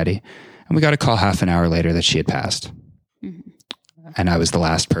when they're ready. And we got a call half an hour later that she had passed. Mm-hmm. And I was the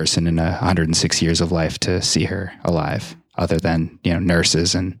last person in 106 years of life to see her alive, other than,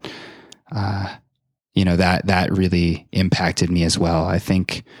 nurses. And, that really impacted me as well. I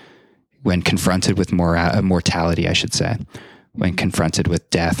think when confronted with mortality, I should say, when confronted with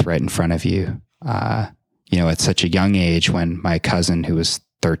death right in front of you, at such a young age, when my cousin who was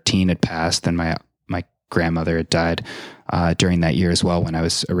 13 had passed, and my grandmother had died during that year as well, when I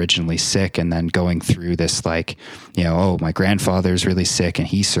was originally sick, and then going through this, my grandfather's really sick and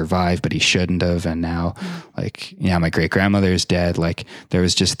he survived, but he shouldn't have. And now my great grandmother is dead. There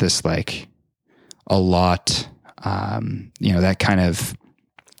was just this, a lot, that kind of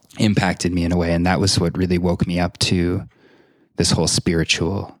impacted me in a way. And that was what really woke me up to this whole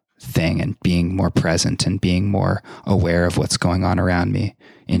spiritual thing, and being more present and being more aware of what's going on around me,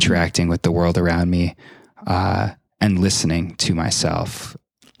 interacting with the world around me, and listening to myself.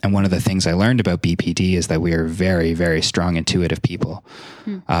 And one of the things I learned about BPD is that we are very, very strong intuitive people,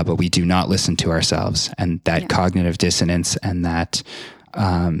 but we do not listen to ourselves. And that cognitive dissonance, and that,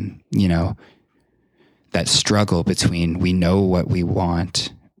 that struggle between, we know what we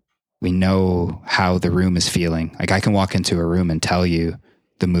want, we know how the room is feeling. I can walk into a room and tell you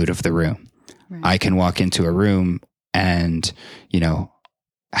the mood of the room. Right. I can walk into a room and,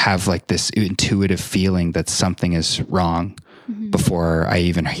 have this intuitive feeling that something is wrong before I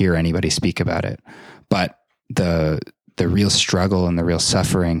even hear anybody speak about it. But the real struggle and the real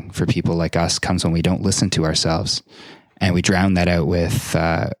suffering for people like us comes when we don't listen to ourselves, and we drown that out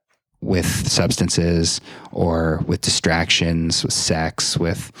with substances, or with distractions, with sex,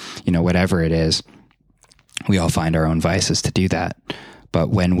 with, whatever it is. We all find our own vices to do that. But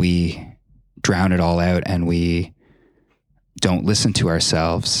when we drown it all out and we don't listen to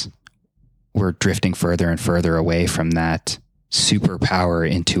ourselves, we're drifting further and further away from that superpower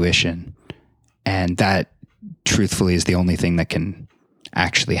intuition. And that, truthfully, is the only thing that can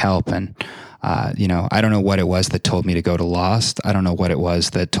actually help. And, I don't know what it was that told me to go to Lost. I don't know what it was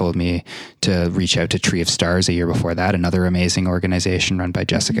that told me to reach out to Tree of Stars a year before that, another amazing organization run by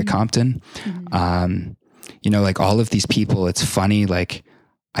Jessica Compton. All of these people, it's funny,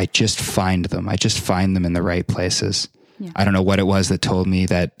 I just find them. I just find them in the right places. Yeah. I don't know what it was that told me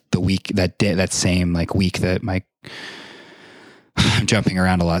that that same week that I'm jumping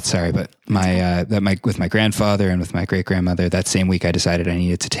around a lot, sorry, but with my grandfather and with my great grandmother, that same week I decided I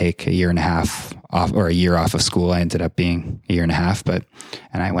needed to take a year and a half off, or a year off of school. I ended up being a year and a half, and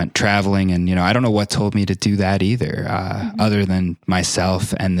I went traveling, and, I don't know what told me to do that either, other than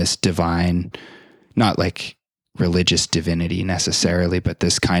myself and this divine, not religious divinity necessarily, but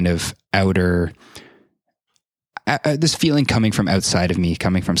this kind of outer, this feeling coming from outside of me,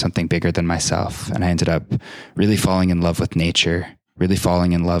 coming from something bigger than myself. And I ended up really falling in love with nature, really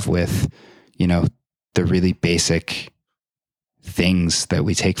falling in love with, the really basic things that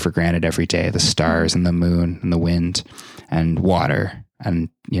we take for granted every day, the stars and the moon and the wind and water. And,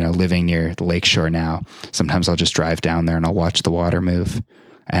 living near the lakeshore now, sometimes I'll just drive down there and I'll watch the water move.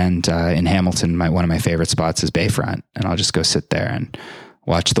 And in Hamilton, one of my favorite spots is Bayfront, and I'll just go sit there and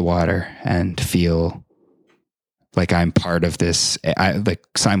watch the water and feel like I'm part of this,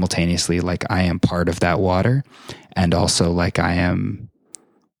 simultaneously, I am part of that water, and also I am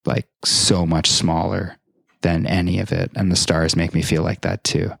so much smaller than any of it. And the stars make me feel like that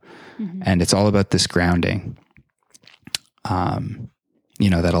too. Mm-hmm. And it's all about this grounding,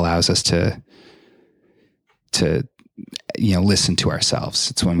 that allows us to listen to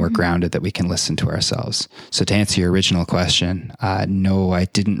ourselves. It's when we're grounded that we can listen to ourselves. So to answer your original question, no, I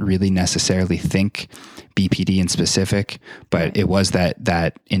didn't really necessarily think BPD in specific, but it was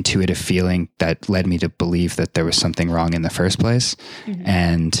that intuitive feeling that led me to believe that there was something wrong in the first place. Mm-hmm.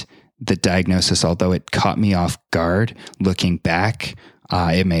 And the diagnosis, although it caught me off guard, looking back,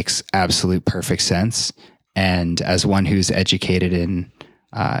 it makes absolute perfect sense. And as one who's educated in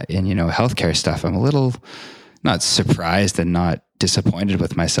healthcare stuff, I'm a little not surprised and not disappointed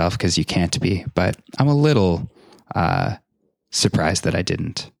with myself, because you can't be, but I'm a little surprised that I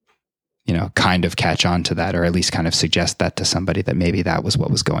didn't, kind of catch on to that, or at least kind of suggest that to somebody, that maybe that was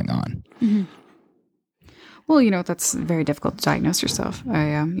what was going on. Mm-hmm. Well, that's very difficult to diagnose yourself.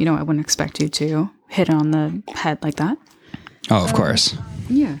 I wouldn't expect you to hit it on the head like that. Oh, of course.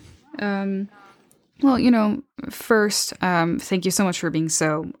 Yeah. Well, first, thank you so much for being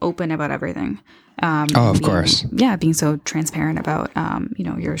so open about everything. Of course. Yeah, being so transparent about,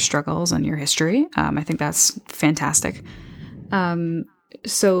 your struggles and your history. I think that's fantastic.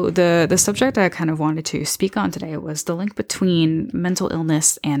 So the subject I kind of wanted to speak on today was the link between mental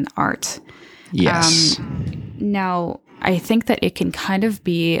illness and art. Yes. Now, I think that it can kind of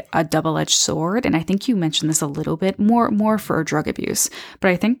be a double-edged sword, and I think you mentioned this a little bit more for drug abuse.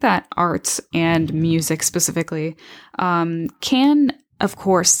 But I think that art and music specifically can, of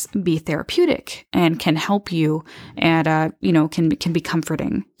course, be therapeutic and can help you, and can be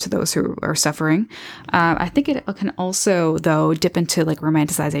comforting to those who are suffering. I think it can also, though, dip into like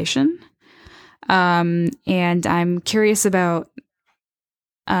romanticization. And I'm curious about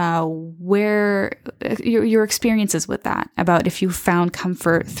where your experiences with that, about if you found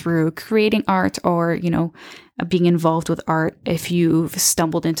comfort through creating art, or being involved with art, if you've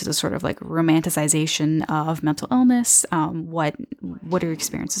stumbled into the sort of like romanticization of mental illness. What are your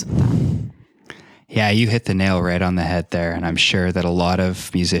experiences with that? Yeah, you hit the nail right on the head there, and I'm sure that a lot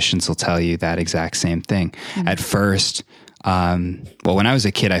of musicians will tell you that exact same thing. Mm-hmm. At first, when I was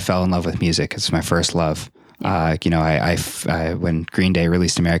a kid, I fell in love with music. It's my first love. Yeah. When Green Day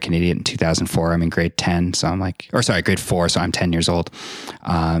released American Idiot in 2004, I'm in grade 10. So grade 4. So I'm 10 years old.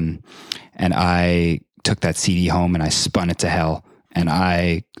 And I took that CD home and I spun it to hell, and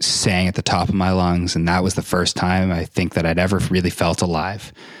I sang at the top of my lungs. And that was the first time I think that I'd ever really felt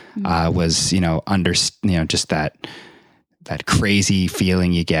alive. Mm-hmm. Just that crazy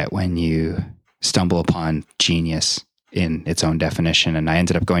feeling you get when you stumble upon genius in its own definition. And I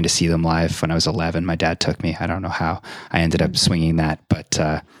ended up going to see them live when I was 11. My dad took me. I don't know how I ended up swinging that, but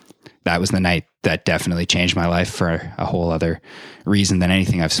that was the night that definitely changed my life for a whole other reason than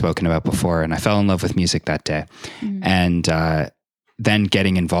anything I've spoken about before. And I fell in love with music that day. Mm-hmm. And then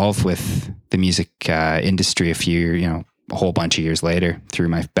getting involved with the music industry a whole bunch of years later through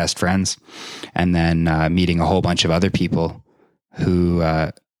my best friends, and then meeting a whole bunch of other people who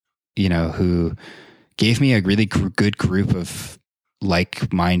gave me a really good group of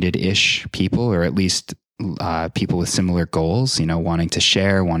like-minded-ish people, or at least people with similar goals, wanting to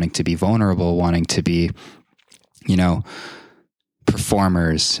share, wanting to be vulnerable, wanting to be,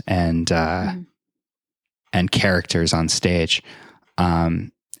 performers and characters on stage.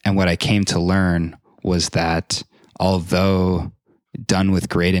 And what I came to learn was that although done with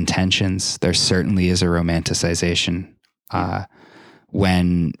great intentions, there certainly is a romanticization,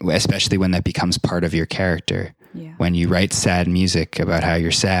 especially when that becomes part of your character. Yeah. When you write sad music about how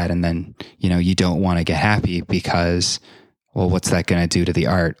you're sad, and then, you don't want to get happy because, well, what's that going to do to the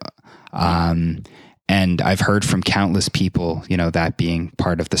art? And I've heard from countless people, that being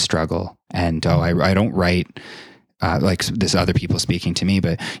part of the struggle. And, I don't write, like this other people speaking to me,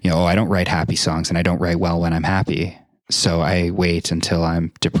 but, I don't write happy songs, and I don't write well when I'm happy. So I wait until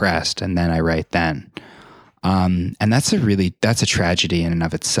I'm depressed, and then I write then. And that's a tragedy in and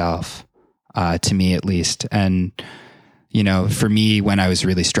of itself, to me at least. And, for me, when I was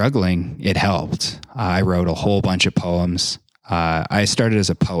really struggling, it helped. I wrote a whole bunch of poems. I started as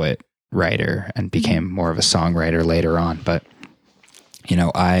a poet writer and became more of a songwriter later on. But,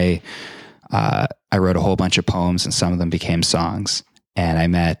 I wrote a whole bunch of poems, and some of them became songs. And I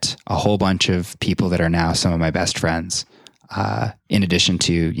met a whole bunch of people that are now some of my best friends. In addition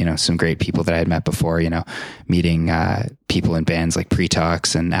to, some great people that I had met before, meeting people in bands like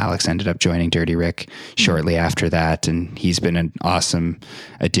Pre-Talks, and Alex ended up joining Dirty Rick shortly after that. And he's been an awesome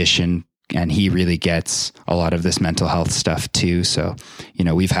addition, and he really gets a lot of this mental health stuff too. So,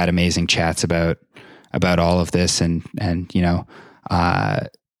 we've had amazing chats about all of this, and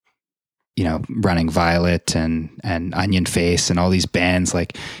Running Violet and Onion Face and all these bands,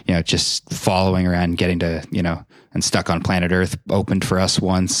 like, just following around and getting to, and Stuck on Planet Earth opened for us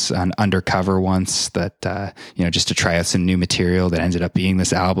once, and Undercover once, that, just to try out some new material that ended up being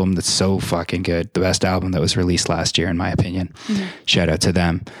this album that's so fucking good. The best album that was released last year, in my opinion. Mm-hmm. Shout out to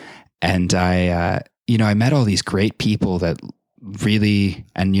them. And I met all these great people that really,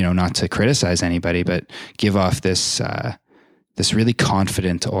 and, not to criticize anybody, but give off this really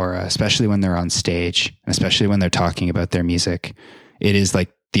confident aura, especially when they're on stage, and especially when they're talking about their music. It is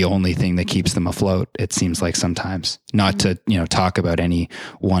like the only thing that keeps them afloat, it seems like sometimes. Not to, talk about any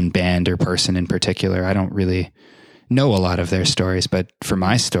one band or person in particular. I don't really know a lot of their stories, but for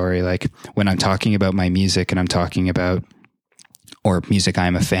my story, like when I'm talking about my music and I'm talking about, or music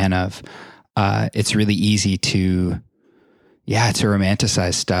I'm a fan of, it's really easy to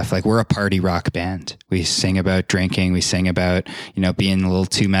romanticize stuff. Like we're a party rock band. We sing about drinking. We sing about, being a little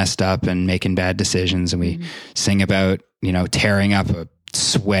too messed up and making bad decisions. And we sing about, tearing up a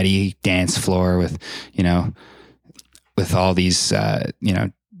sweaty dance floor with, with all these,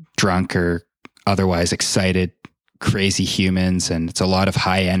 drunk or otherwise excited, crazy humans. And it's a lot of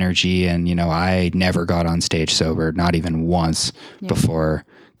high energy. And, I never got on stage sober, not even once before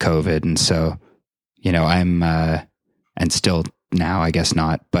COVID. And so, I'm, and still now, I guess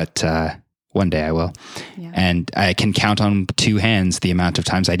not, but one day I will. Yeah. And I can count on two hands the amount of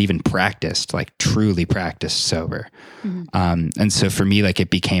times I'd even practiced, like truly practiced sober. And so for me, like it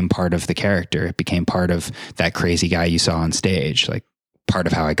became part of the character. It became part of that crazy guy you saw on stage. Like part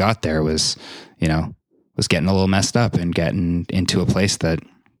of how I got there was, was getting a little messed up and getting into a place that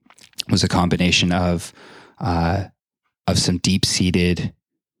was a combination of some deep-seated,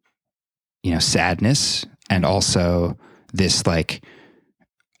 sadness, and also this like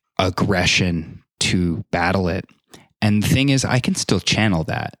aggression to battle it. And the thing is, I can still channel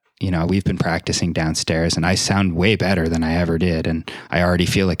that. We've been practicing downstairs and I sound way better than I ever did. And I already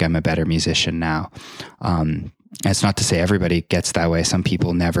feel like I'm a better musician now. It's not to say everybody gets that way. Some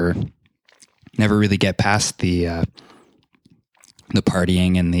people never really get past the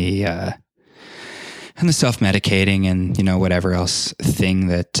partying and the self-medicating and, whatever else thing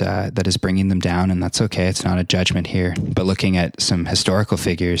that is bringing them down. And that's okay. It's not a judgment here, but looking at some historical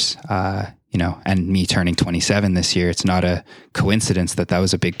figures, and me turning 27 this year, it's not a coincidence that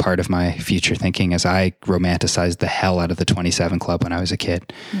was a big part of my future thinking as I romanticized the hell out of the 27 Club when I was a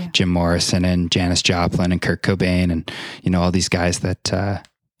kid. Yeah. Jim Morrison and Janis Joplin and Kurt Cobain and, all these guys that,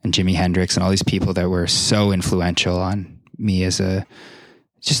 and Jimi Hendrix and all these people that were so influential on me as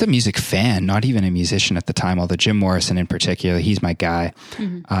just a music fan, not even a musician at the time, although Jim Morrison in particular, he's my guy.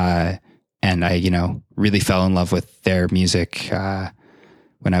 And I, really fell in love with their music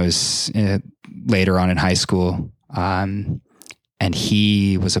when I was later on in high school. And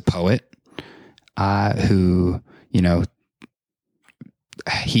he was a poet who,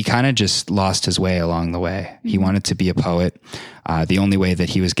 he kind of just lost his way along the way. He wanted to be a poet. The only way that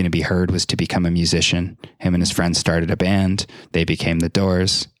he was going to be heard was to become a musician. Him and his friends started a band. They became the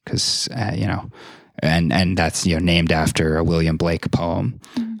Doors because, and that's, named after a William Blake poem,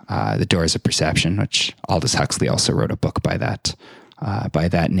 The Doors of Perception, which Aldous Huxley also wrote a book by that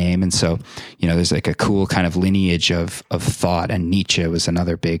name. And so, there's like a cool kind of lineage of thought, and Nietzsche was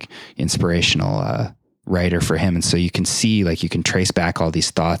another big inspirational writer for him. And so you can see, like, you can trace back all these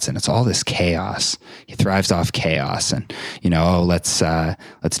thoughts, and it's all this chaos. He thrives off chaos, and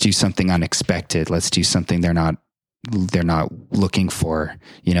let's do something unexpected. Let's do something they're not looking for.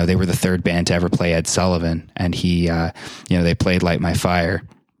 They were the third band to ever play Ed Sullivan, and he, they played Light My Fire,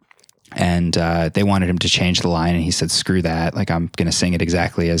 and they wanted him to change the line, and he said, screw that. Like, I'm going to sing it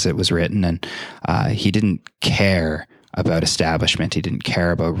exactly as it was written. And he didn't care about establishment. He didn't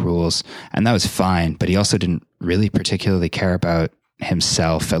care about rules, and that was fine. But he also didn't really particularly care about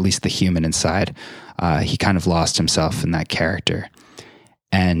himself, at least the human inside. He kind of lost himself in that character.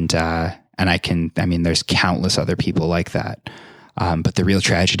 And there's countless other people like that. But the real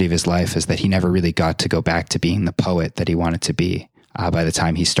tragedy of his life is that he never really got to go back to being the poet that he wanted to be. By the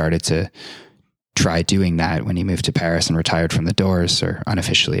time he started to try doing that, when he moved to Paris and retired from the Doors, or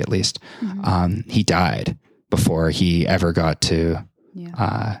unofficially at least, he died before he ever got to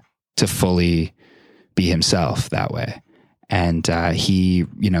fully be himself that way. And he,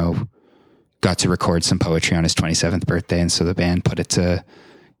 got to record some poetry on his 27th birthday. And so the band put it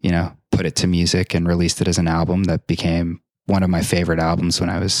to music and released it as an album that became one of my favorite albums when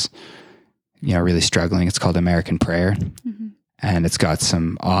I was, really struggling. It's called American Prayer. And it's got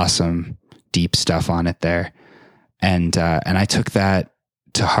some awesome, deep stuff on it there. And I took that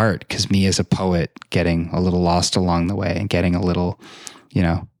to heart, because me as a poet, getting a little lost along the way and getting a little,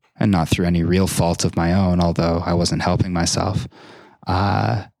 and not through any real fault of my own, although I wasn't helping myself.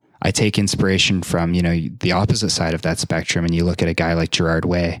 I take inspiration from, the opposite side of that spectrum. And you look at a guy like Gerard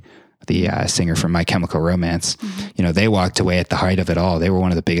Way, the singer from My Chemical Romance. They walked away at the height of it all. They were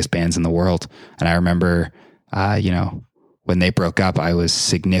one of the biggest bands in the world. And I remember, when they broke up, I was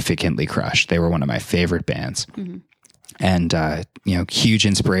significantly crushed. They were one of my favorite bands. And, huge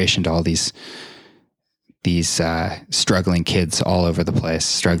inspiration to all these struggling kids all over the place,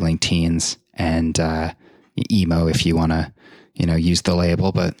 struggling teens, and emo, if you want to, use the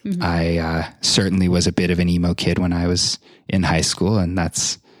label. But I certainly was a bit of an emo kid when I was in high school, and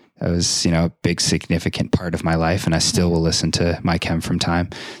that's was, a big significant part of my life, and I still will listen to My Chem from time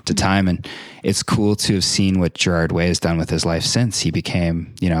to time. And it's cool to have seen what Gerard Way has done with his life since he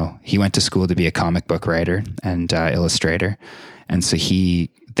became, he went to school to be a comic book writer and illustrator. And so he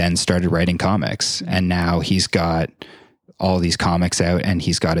then started writing comics, and now he's got all these comics out, and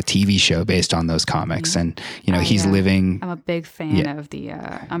he's got a TV show based on those comics. And, he's living. I'm a big fan of the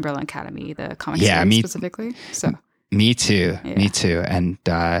Umbrella Academy, the comic series specifically. So me too. And,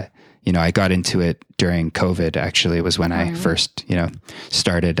 I got into it during COVID, actually. It was when I first,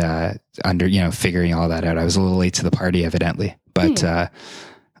 started figuring all that out. I was a little late to the party, evidently. But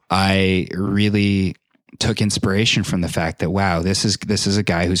I really took inspiration from the fact that, wow, this is a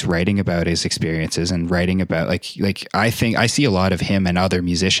guy who's writing about his experiences and writing about like I think I see a lot of him and other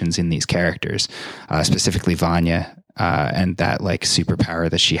musicians in these characters, specifically Vanya, and that like superpower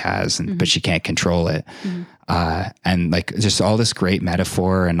that she has, but she can't control it. And like just all this great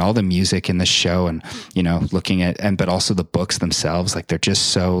metaphor and all the music in the show, and looking at but also the books themselves, like they're just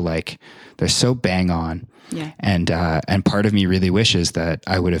so they're so bang on. Yeah. And part of me really wishes that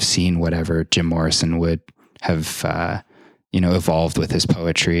I would have seen whatever Jim Morrison would have evolved with his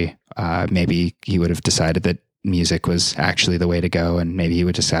poetry. Maybe he would have decided that music was actually the way to go, and maybe he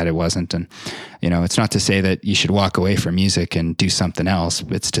would decide it wasn't. And it's not to say that you should walk away from music and do something else.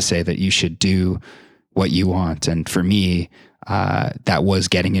 It's to say that you should do what you want. And for me, that was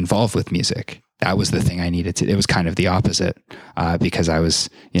getting involved with music. That was the thing I needed to. It was kind of the opposite, because I was,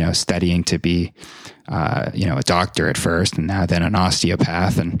 studying to be, a doctor at first, and now then an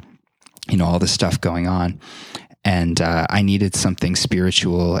osteopath, and all this stuff going on. And I needed something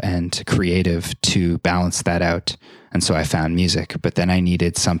spiritual and creative to balance that out. And so I found music, but then I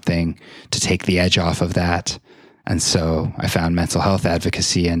needed something to take the edge off of that. And so I found mental health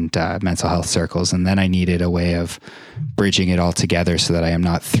advocacy and mental health circles. And then I needed a way of bridging it all together so that I am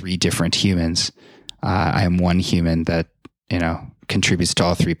not three different humans. I am one human that, contributes to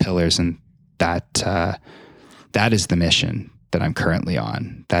all three pillars. And that is the mission that I'm currently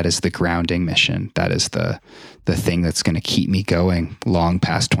on. That is the grounding mission. That is the thing that's going to keep me going long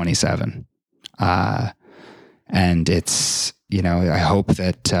past 27. And it's, I hope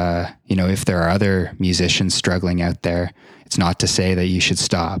that, if there are other musicians struggling out there, it's not to say that you should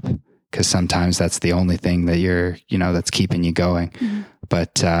stop, because sometimes that's the only thing that you're, that's keeping you going. Mm-hmm.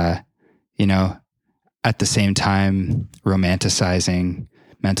 But, at the same time, romanticizing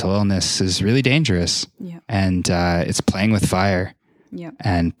mental illness is really dangerous. Yeah. And it's playing with fire. Yeah.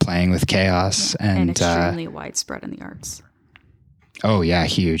 And playing with chaos. Yeah. And extremely widespread in the arts. Oh yeah,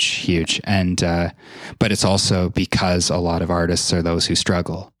 huge. And, but it's also because a lot of artists are those who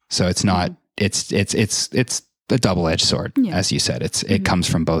struggle. So it's not, it's a double-edged sword, as you said. It comes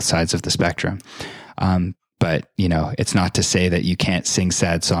from both sides of the spectrum. But it's not to say that you can't sing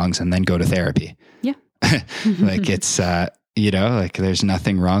sad songs and then go to therapy. Yeah. Like it's, there's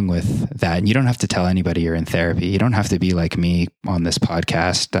nothing wrong with that. And you don't have to tell anybody you're in therapy. You don't have to be like me on this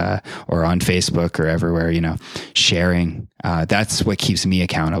podcast, or on Facebook or everywhere, sharing. That's what keeps me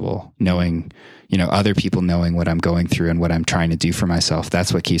accountable. Knowing, other people knowing what I'm going through and what I'm trying to do for myself.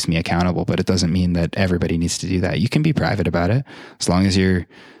 That's what keeps me accountable. But it doesn't mean that everybody needs to do that. You can be private about it as long as you're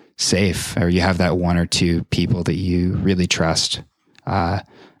safe, or you have that one or two people that you really trust,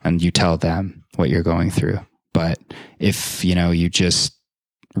 and you tell them what you're going through. But if, you just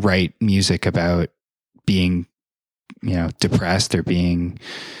write music about being, depressed or being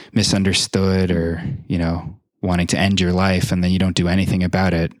misunderstood, or, wanting to end your life, and then you don't do anything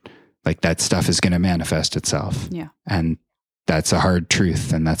about it, like that stuff is going to manifest itself. Yeah. And that's a hard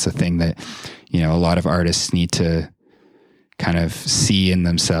truth. And that's a thing that, a lot of artists need to kind of see in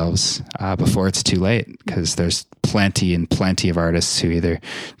themselves before it's too late, because there's plenty of artists who either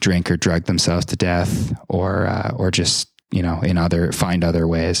drink or drug themselves to death, or just find other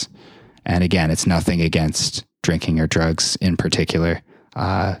ways. And again, it's nothing against drinking or drugs in particular.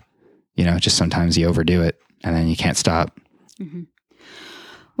 Just sometimes you overdo it and then you can't stop. Mm-hmm.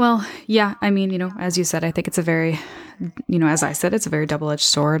 Well, yeah, I mean, as you said, I think it's a very, as I said, it's a very double-edged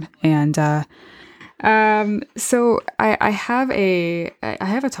sword. And so I have a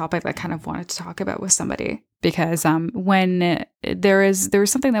topic that I kind of wanted to talk about with somebody, because when there was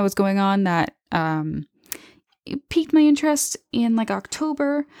something that was going on that it piqued my interest in like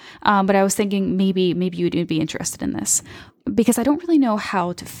October, but I was thinking maybe you'd be interested in this, because I don't really know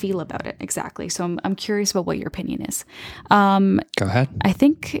how to feel about it exactly. So I'm curious about what your opinion is. Go ahead. I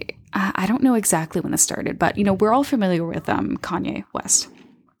think I don't know exactly when this started, but we're all familiar with Kanye West.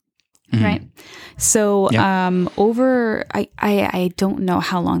 Right. So, I don't know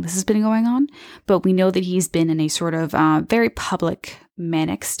how long this has been going on, but we know that he's been in a sort of very public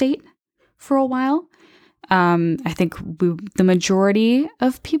manic state for a while. I think the majority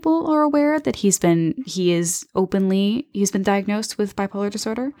of people are aware that he's been diagnosed with bipolar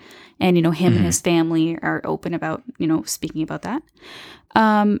disorder, and, him and his family are open about, speaking about that.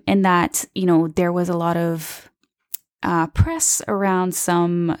 And that, there was a lot of press around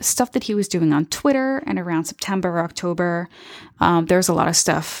some stuff that he was doing on Twitter, and around September or October, there's a lot of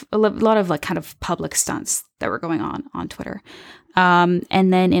stuff, a lot of like kind of public stunts that were going on Twitter.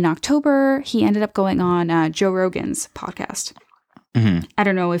 And then in October, he ended up going on Joe Rogan's podcast. Mm-hmm. I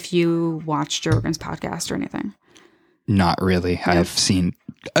don't know if you watch Joe Rogan's podcast or anything. Not really. Nope.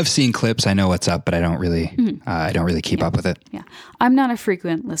 I've seen clips. I know what's up, but I don't really keep up with it. Yeah. I'm not a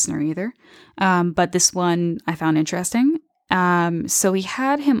frequent listener either. But this one I found interesting. So we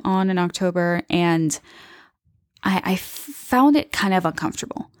had him on in October, and I found it kind of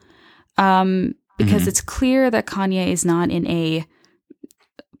uncomfortable. Because it's clear that Kanye is not in a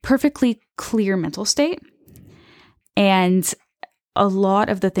perfectly clear mental state. And a lot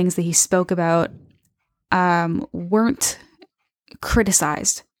of the things that he spoke about weren't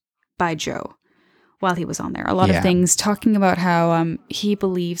criticized by Joe while he was on there. A lot of things talking about how he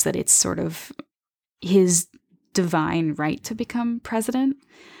believes that it's sort of his divine right to become president.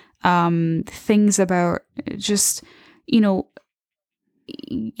 Things about just,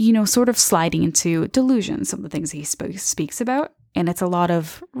 sort of sliding into delusion, some of the things he speaks about. And it's a lot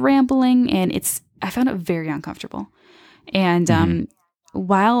of rambling, and I found it very uncomfortable. And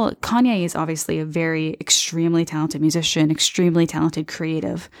while Kanye is obviously a very extremely talented musician, extremely talented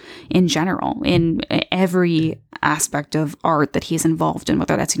creative in general, in every aspect of art that he's involved in,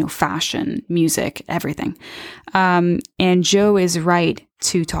 whether that's, fashion, music, everything. And Joe is right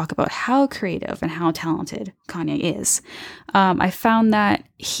to talk about how creative and how talented Kanye is. I found that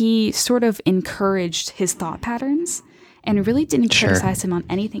he sort of encouraged his thought patterns and really didn't criticize him on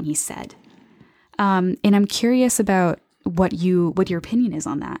anything he said. And I'm curious about what your opinion is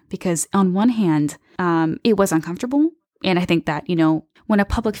on that, because on one hand, it was uncomfortable. And I think that, when a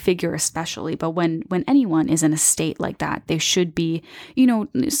public figure especially, but when anyone is in a state like that, they should be,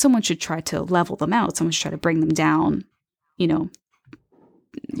 someone should try to level them out. Someone should try to bring them down, to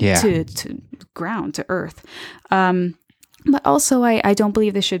ground, to earth. But also I don't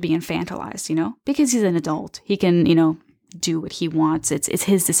believe this should be infantilized, because he's an adult. He can, do what he wants. It's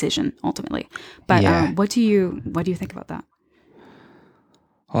his decision ultimately. But what do you think about that?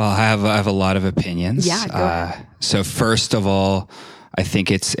 Well, I have a lot of opinions. Yeah, go ahead. So first of all, I think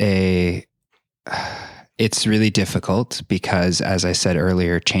it's really difficult because, as I said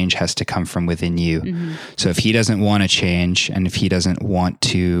earlier, change has to come from within you. Mm-hmm. So if he doesn't want to change, and if he doesn't want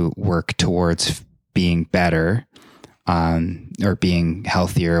to work towards being better, or being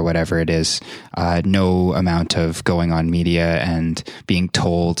healthier or whatever it is, no amount of going on media and being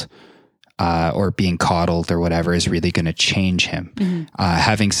told or being coddled or whatever is really going to change him. Mm-hmm.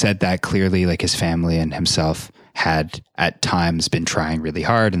 Having said that, clearly, like, his family and himself had at times been trying really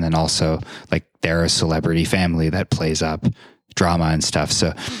hard, and then also, like, they're a celebrity family that plays up drama and stuff. So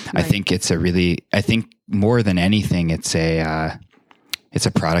right. I think more than anything, it's a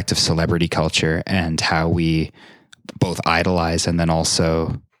product of celebrity culture and how we both idolize and then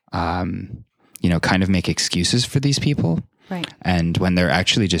also, kind of make excuses for these people. Right. And when they're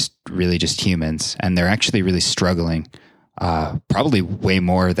actually just humans, and they're actually really struggling, probably way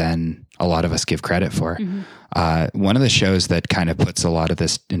more than a lot of us give credit for. Mm-hmm. One of the shows that kind of puts a lot of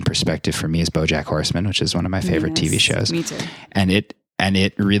this in perspective for me is BoJack Horseman, which is one of my favorite TV shows. Me too. And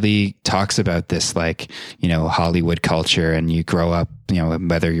it really talks about this, like, Hollywood culture, and you grow up,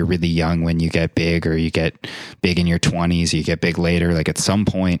 whether you're really young when you get big, or you get big in your 20s, you get big later, like at some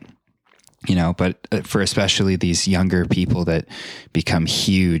point, but for especially these younger people that become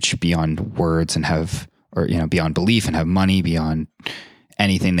huge beyond words and beyond belief and have money beyond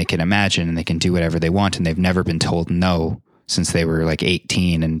anything they can imagine, and they can do whatever they want, and they've never been told no since they were like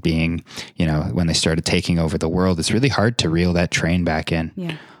 18 and being, when they started taking over the world, it's really hard to reel that train back in.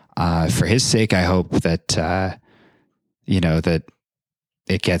 Yeah. For his sake, I hope that, that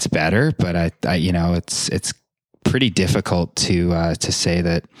it gets better, but I it's pretty difficult to say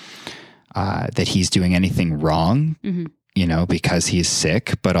that he's doing anything wrong, mm-hmm. Because he's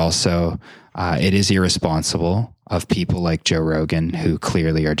sick, but also, it is irresponsible of people like Joe Rogan, who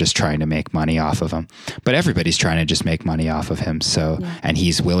clearly are just trying to make money off of him. But everybody's trying to just make money off of him. So, yeah. And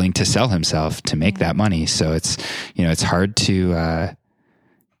he's willing to sell himself to make that money. So it's hard to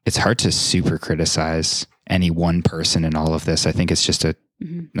super criticize any one person in all of this. I think it's just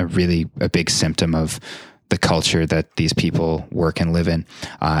a big symptom of the culture that these people work and live in.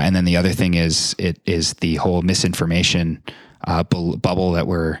 And then the other thing is the whole misinformation bubble that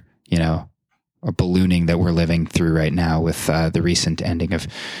we're, or ballooning that we're living through right now with the recent ending of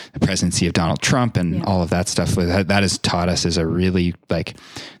the presidency of Donald Trump and all of that stuff. That has taught us is a really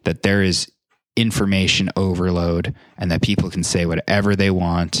that there is information overload and that people can say whatever they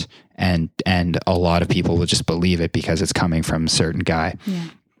want and a lot of people will just believe it because it's coming from a certain guy. Yeah.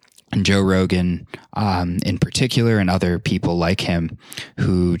 And Joe Rogan, in particular, and other people like him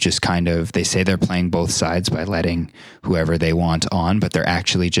who just they say they're playing both sides by letting whoever they want on, but they're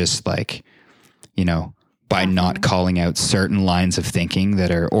actually just by not calling out certain lines of thinking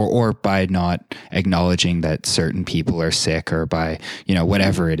that are, or by not acknowledging that certain people are sick, or by,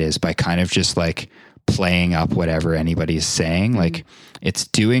 whatever it is, by kind of just playing up whatever anybody's saying, it's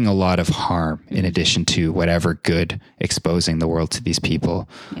doing a lot of harm in addition to whatever good exposing the world to these people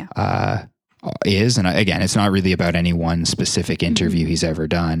is. And again, it's not really about any one specific interview he's ever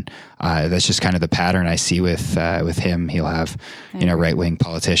done. That's just kind of the pattern I see with him. He'll have, right-wing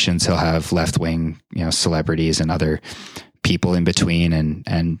politicians, he'll have left-wing, celebrities and other people in between.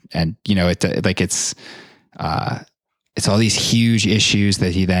 And it's all these huge issues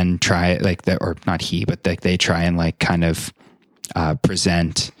that he then or not he, but they try and kind of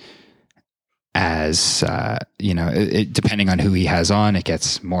present as, depending on who he has on, it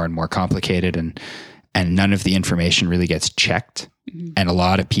gets more and more complicated and none of the information really gets checked. Mm-hmm. And a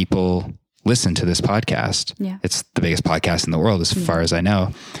lot of people listen to this podcast. Yeah. It's the biggest podcast in the world as far as I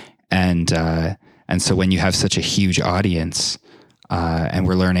know. And so when you have such a huge audience, and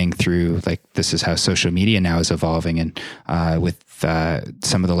we're learning through this is how social media now is evolving, and with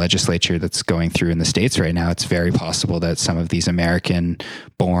some of the legislature that's going through in the States right now, it's very possible that some of these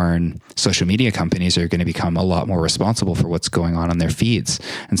American-born social media companies are going to become a lot more responsible for what's going on their feeds.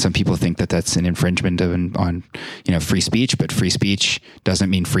 And some people think that that's an infringement on free speech, but free speech doesn't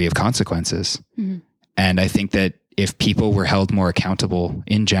mean free of consequences. Mm-hmm. And I think that if people were held more accountable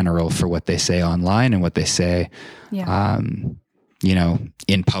in general for what they say online and what they say,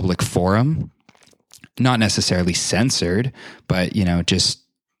 in public forum, not necessarily censored, but, just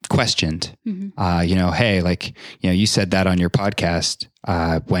questioned, hey, you said that on your podcast,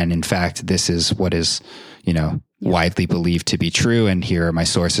 when in fact, this is what is, widely believed to be true. And here are my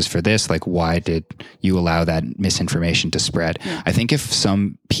sources for this. Why did you allow that misinformation to spread? Yeah. I think if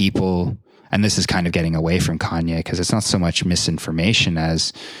some people, and this is kind of getting away from Kanye, because it's not so much misinformation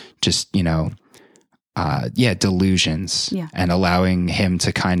as just, delusions, and allowing him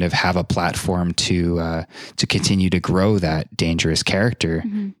to kind of have a platform to continue to grow that dangerous character,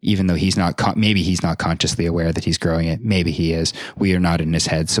 even though maybe he's not consciously aware that he's growing it. Maybe he is. We are not in his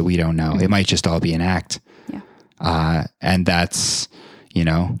head, so we don't know. It might just all be an act. Yeah. And that's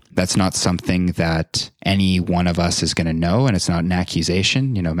not something that any one of us is going to know. And it's not an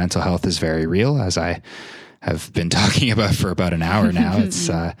accusation. Mental health is very real, as I have been talking about for about an hour now. It's,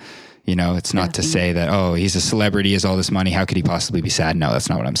 it's not to say that, oh, he's a celebrity, he has all this money, how could he possibly be sad? No, that's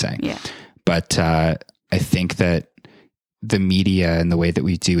not what I'm saying. Yeah. But I think that the media and the way that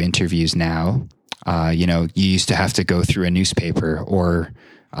we do interviews now, you used to have to go through a newspaper or,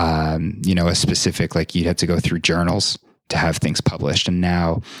 a specific, you'd have to go through journals to have things published. And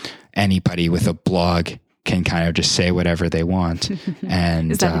now anybody with a blog can kind of just say whatever they want.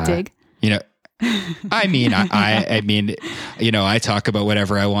 And is that a dig? I mean, I talk about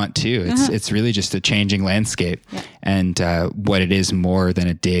whatever I want too. It's really just a changing landscape. Yeah. And what it is more than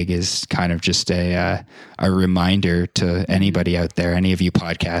a dig is kind of just a reminder to anybody out there, any of you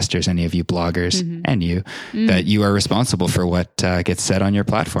podcasters, any of you bloggers, and you, that you are responsible for what gets said on your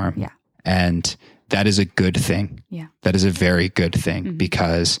platform. Yeah. And that is a good thing. Yeah. That is a very good thing,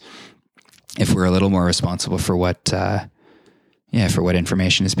 because if we're a little more responsible for what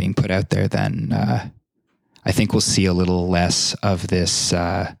information is being put out there, then I think we'll see a little less of this.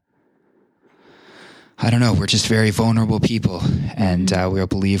 I don't know. We're just very vulnerable people, and we'll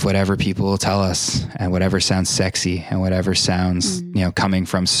believe whatever people will tell us, and whatever sounds sexy, and whatever sounds, coming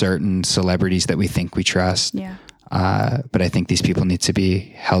from certain celebrities that we think we trust. Yeah. But I think these people need to be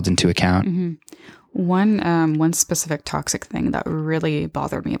held into account. Mm-hmm. One specific toxic thing that really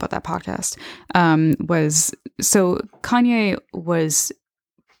bothered me about that podcast was, so Kanye was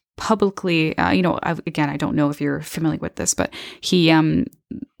publicly, again, I don't know if you're familiar with this, but he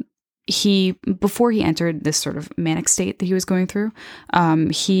before he entered this sort of manic state that he was going through,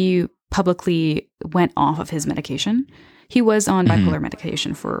 he publicly went off of his medication. He was on bipolar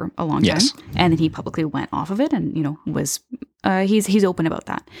medication for a long time, and then he publicly went off of it, and was he's open about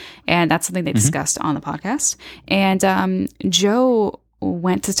that, and that's something they discussed on the podcast. And Joe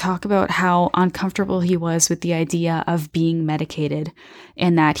went to talk about how uncomfortable he was with the idea of being medicated,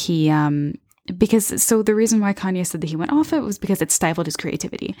 and that he, so the reason why Kanye said that he went off it was because it stifled his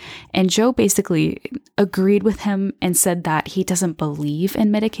creativity. And Joe basically agreed with him and said that he doesn't believe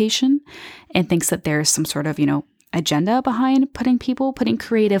in medication and thinks that there's some sort of, agenda behind putting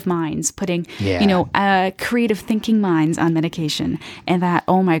creative minds, creative thinking minds on medication. And that,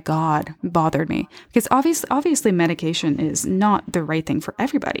 oh my God, bothered me, because obviously medication is not the right thing for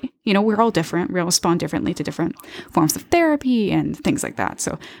everybody. We're all different. We all respond differently to different forms of therapy and things like that.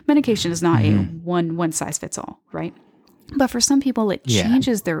 So medication is not a one size fits all, right? But for some people, it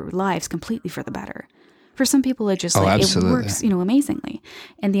changes their lives completely for the better. For some people, it just it works, amazingly.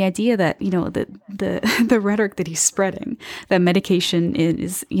 And the idea that, the rhetoric that he's spreading, that medication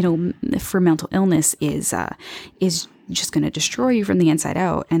is, for mental illness is just going to destroy you from the inside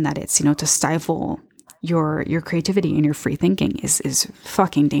out, and that it's, to stifle your creativity and your free thinking is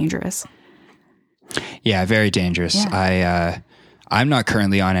fucking dangerous. Yeah, very dangerous. Yeah. I'm not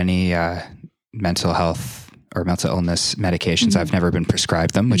currently on any mental health or mental illness medications. I've never been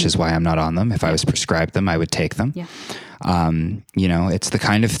prescribed them, which is why I'm not on them. If I was prescribed them, I would take them. Yeah. It's the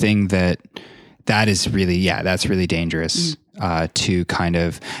kind of thing that is really, that's really dangerous to kind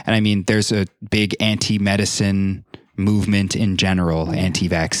of, and I mean, there's a big anti-medicine movement in general,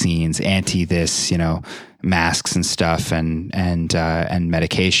 anti-vaccines, anti-this, masks and stuff and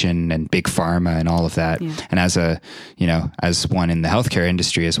medication and big pharma and all of that. Yeah. And as one in the healthcare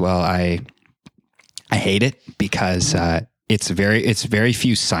industry as well, I hate it because it's very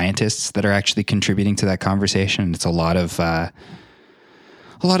few scientists that are actually contributing to that conversation. It's a lot of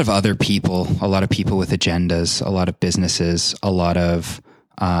other people, a lot of people with agendas, a lot of businesses, a lot of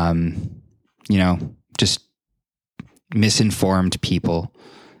just misinformed people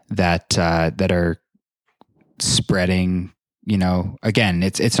that are spreading. Again,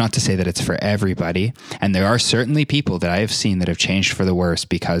 it's not to say that it's for everybody. And there are certainly people that I have seen that have changed for the worse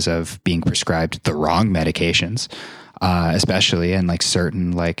because of being prescribed the wrong medications, especially. And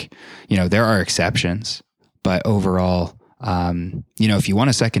certain, there are exceptions, but overall, if you want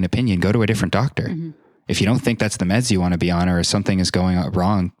a second opinion, go to a different doctor. Mm-hmm. If you don't think that's the meds you want to be on, or something is going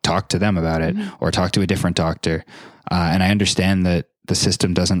wrong, talk to them about it, or talk to a different doctor. And I understand that the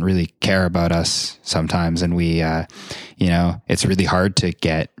system doesn't really care about us sometimes. And we, it's really hard to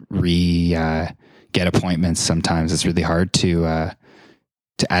get appointments. Sometimes it's really hard to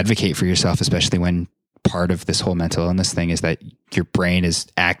advocate for yourself, especially when part of this whole mental illness thing is that your brain is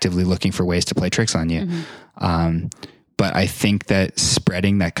actively looking for ways to play tricks on you. Mm-hmm. But I think that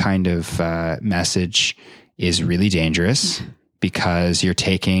spreading that kind of message is really dangerous, because you're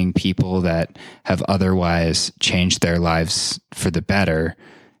taking people that have otherwise changed their lives for the better,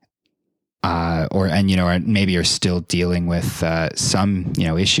 or maybe are still dealing with some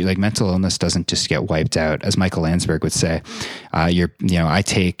issue. Like, mental illness doesn't just get wiped out, as Michael Landsberg would say.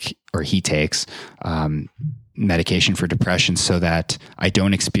 He takes medication for depression so that I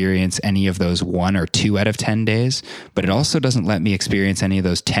don't experience any of those 1 or 2 out of 10 days, but it also doesn't let me experience any of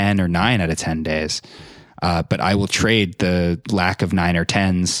those 10 or 9 out of 10 days. But I will trade the lack of 9 or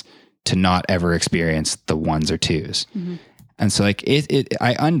 10s to not ever experience the 1s or 2s. Mm-hmm. And so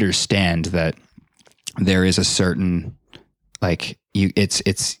I understand that there is a certain, you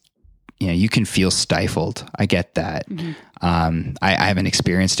can feel stifled. I get that. Mm-hmm. I haven't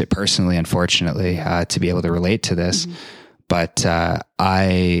experienced it personally, unfortunately, to be able to relate to this, but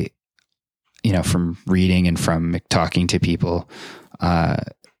from reading and from talking to people,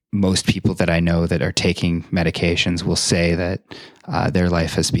 most people that I know that are taking medications will say that their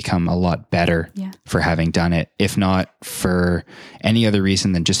life has become a lot better for having done it, if not for any other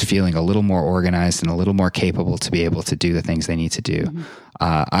reason than just feeling a little more organized and a little more capable to be able to do the things they need to do. Mm-hmm.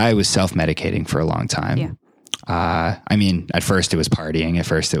 I was self-medicating for a long time. Yeah. At first it was partying. At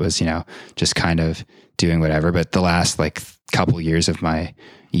first it was, just kind of doing whatever. But the last couple years of my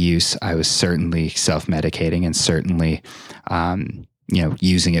use, I was certainly self-medicating and certainly,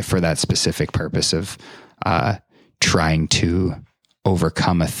 using it for that specific purpose of trying to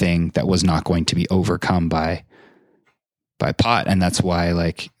overcome a thing that was not going to be overcome by pot. And that's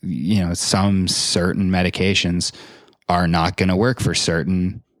why, some certain medications are not going to work for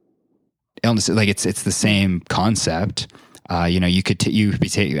certain illnesses. It's the same concept. You could be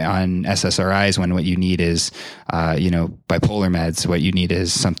taking on SSRIs when what you need is, bipolar meds. What you need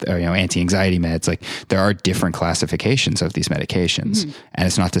is something, anti-anxiety meds. There are different classifications of these medications. Mm-hmm. And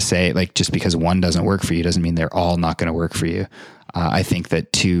it's not to say just because one doesn't work for you doesn't mean they're all not going to work for you. I think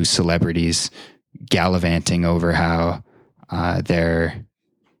that 2 celebrities gallivanting over how they're,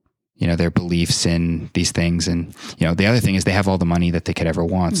 their beliefs in these things. And, the other thing is they have all the money that they could ever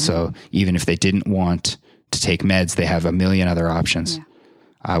want. So even if they didn't want to take meds, they have a million other options.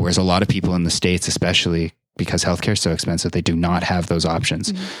 Yeah. Whereas a lot of people in the States, especially because healthcare is so expensive, they do not have those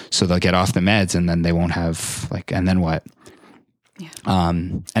options. So they'll get off the meds and then they won't have and then what? Yeah.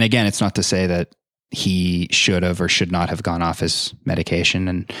 And again, it's not to say that he should have or should not have gone off his medication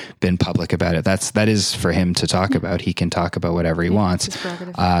and been public about it. That is for him to talk about. He can talk about whatever he wants.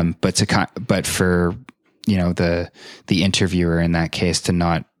 But for, the interviewer in that case to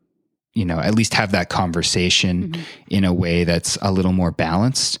not, at least have that conversation in a way that's a little more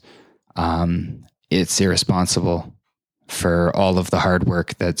balanced. It's irresponsible for all of the hard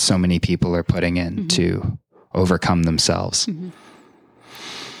work that so many people are putting in to overcome themselves.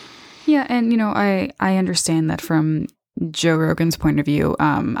 Yeah. And, I understand that from Joe Rogan's point of view.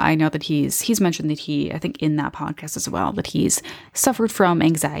 I know that he's mentioned that I think in that podcast as well, that he's suffered from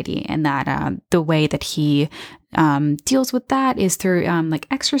anxiety, and that the way that he deals with that is through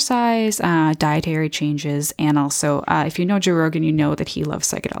exercise, dietary changes, and also if you know Joe Rogan, you know that he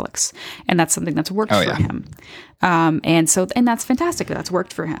loves psychedelics, and that's something that's worked for him. And that's fantastic. That's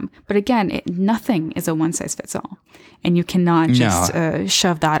worked for him. But again, nothing is a one size fits all, and you cannot just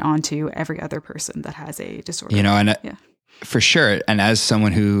shove that onto every other person that has a disorder. For sure. And as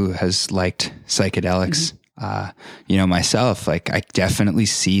someone who has liked psychedelics, myself, I definitely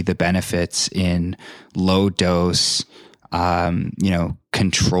see the benefits in low dose,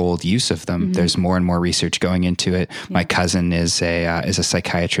 controlled use of them. There's more and more research going into it. Yeah. My cousin is a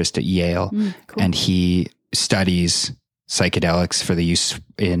psychiatrist at Yale, cool. And he studies psychedelics for the use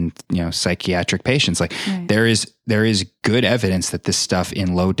in, psychiatric patients. There is good evidence that this stuff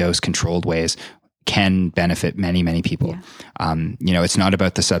in low dose controlled ways can benefit many, many people. Yeah. It's not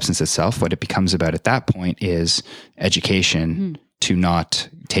about the substance itself. What it becomes about at that point is education to not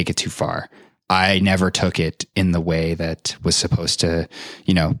take it too far. I never took it in the way that was supposed to,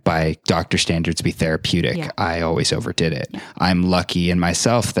 by doctor standards, be therapeutic. Yeah. I always overdid it. Yeah. I'm lucky in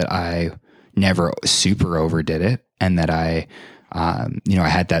myself that I never super overdid it, and that I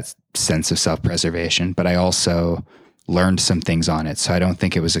had that sense of self-preservation, but I also learned some things on it. So I don't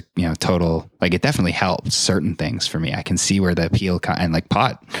think it was a, total, it definitely helped certain things for me. I can see where the appeal and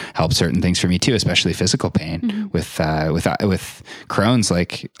pot helped certain things for me too, especially physical pain with Crohn's.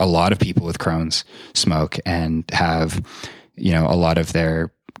 A lot of people with Crohn's smoke and have, a lot of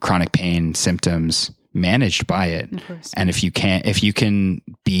their chronic pain symptoms managed by it. And if you can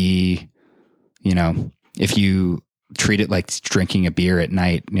be, if you treat it like drinking a beer at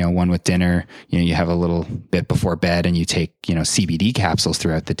night, one with dinner, you have a little bit before bed and you take, CBD capsules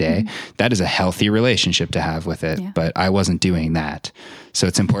throughout the day. That is a healthy relationship to have with it. Yeah. But I wasn't doing that. So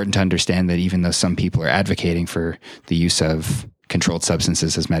it's important to understand that even though some people are advocating for the use of controlled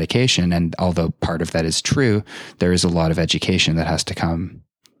substances as medication, and although part of that is true, there is a lot of education that has to come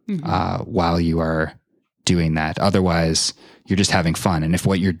while you are doing that. Otherwise, you're just having fun. And if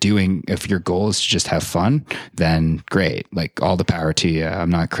what you're doing, if your goal is to just have fun, then great. All the power to you. I'm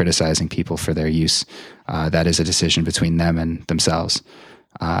not criticizing people for their use. That is a decision between them and themselves.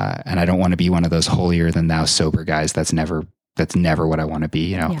 And I don't want to be one of those holier than thou sober guys. That's never what I want to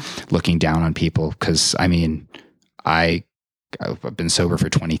be, looking down on people. Cause I've been sober for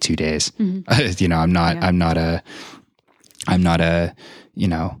 22 days. I'm not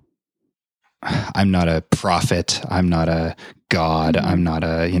a prophet. I'm not a God. I'm not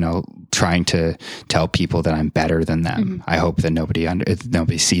trying to tell people that I'm better than them. I hope that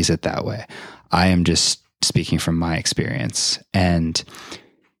nobody sees it that way. I am just speaking from my experience. And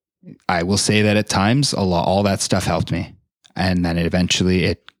I will say that at times all that stuff helped me. And then eventually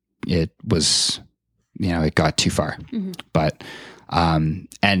it was, it got too far, but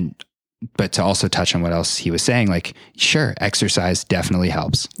to also touch on what else he was saying, sure, exercise definitely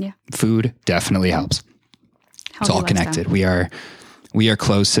helps. Yeah. Food definitely helps. It's all connected. We are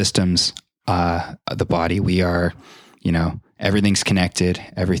closed systems, the body. We are, everything's connected.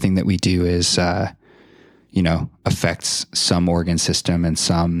 Everything that we do is, affects some organ system and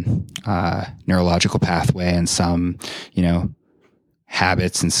some neurological pathway and some,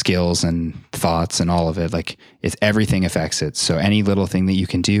 habits and skills and thoughts and all of it. Everything affects it. So any little thing that you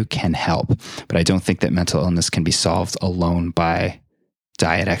can do can help. But I don't think that mental illness can be solved alone by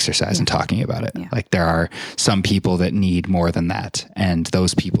diet, exercise, and talking about it. Yeah. There are some people that need more than that. And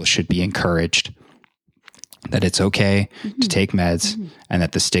those people should be encouraged that it's okay to take meds and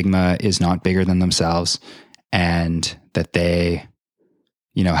that the stigma is not bigger than themselves, and that they,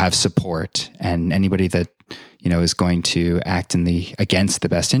 have support, and anybody that, is going to act against the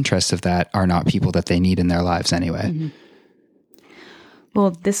best interests of that are not people that they need in their lives anyway.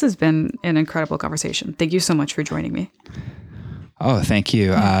 Well, this has been an incredible conversation. Thank you so much for joining me. Oh, thank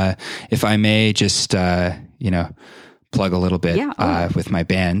you. If I may just, plug a little bit with my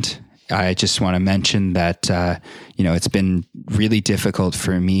band, I just want to mention that, it's been really difficult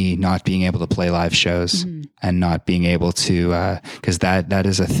for me not being able to play live shows and not being able to, because that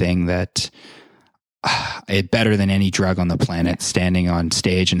is a thing that better than any drug on the planet, standing on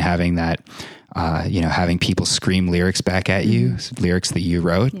stage and having that, having people scream lyrics back at you, lyrics that you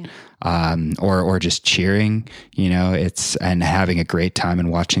wrote, or just cheering, and having a great time and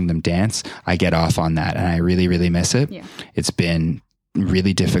watching them dance. I get off on that and I really, really miss it. Yeah. It's been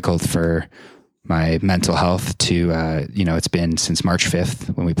really difficult for my mental health to, it's been since March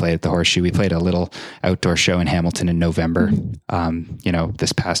 5th when we played at the Horseshoe. We played a little outdoor show in Hamilton in November,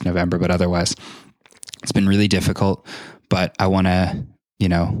 this past November, but otherwise it's been really difficult. But I want to,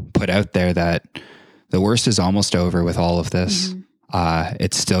 put out there that the worst is almost over with all of this.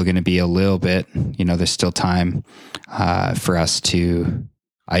 It's still going to be a little bit, there's still time for us to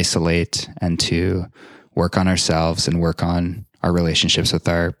isolate and to work on ourselves and work on our relationships with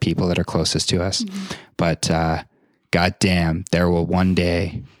our people that are closest to us. But goddamn, there will one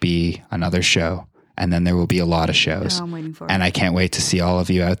day be another show, and then there will be a lot of shows. Oh, I'm waiting for it. And I can't wait to see all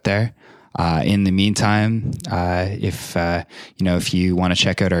of you out there. In the meantime, if you want to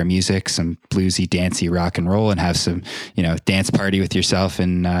check out our music, some bluesy, dancey rock and roll, and have some, dance party with yourself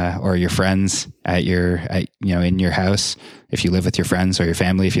and, or your friends in your house, if you live with your friends, or your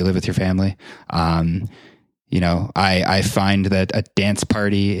family, if you live with your family, I find that a dance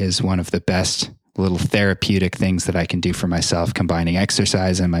party is one of the best little therapeutic things that I can do for myself, combining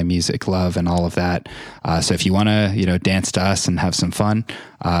exercise and my music love and all of that. So if you want to, dance to us and have some fun,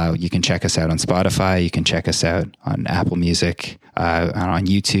 you can check us out on Spotify. You can check us out on Apple Music, on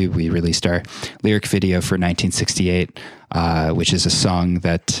YouTube. We released our lyric video for 1968, which is a song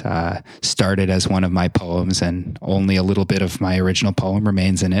that started as one of my poems, and only a little bit of my original poem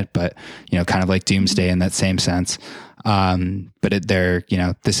remains in it, but, kind of like Doomsday in that same sense. But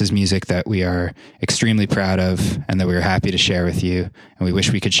this is music that we are extremely proud of and that we were happy to share with you. And we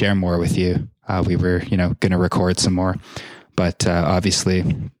wish we could share more with you. We were, going to record some more, but, obviously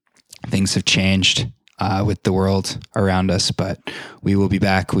things have changed, with the world around us, but we will be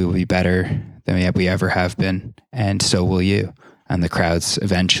back. We will be better than we ever have been. And so will you. And the crowds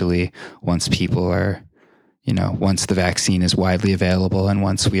eventually, once people are, once the vaccine is widely available and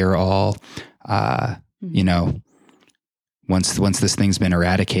once we are all, once this thing's been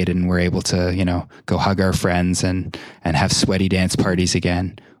eradicated and we're able to, go hug our friends and have sweaty dance parties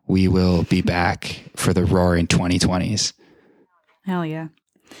again, we will be back for the roaring 2020s. Hell yeah.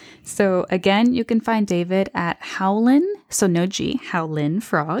 So again, you can find David at Howlin, so no G, Howlin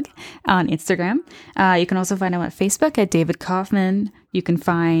Frog on Instagram. You can also find him at Facebook at David Koffman. You can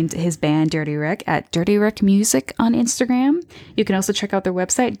find his band Dirty Rick at Dirty Rick Music on Instagram. You can also check out their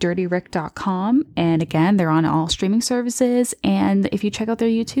website, dirtyrick.com. And again, they're on all streaming services. And if you check out their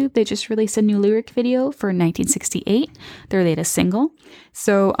YouTube, they just released a new lyric video for 1968, their latest single.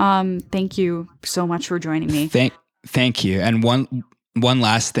 So thank you so much for joining me. Thank you. And one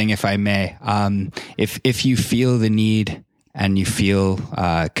last thing, if I may, if you feel the need and you feel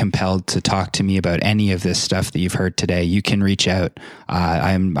compelled to talk to me about any of this stuff that you've heard today, you can reach out.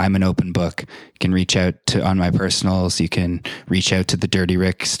 I'm an open book. You can reach out on my personals. You can reach out to the Dirty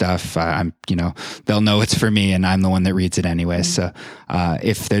Rick stuff. They'll know it's for me, and I'm the one that reads it anyway. So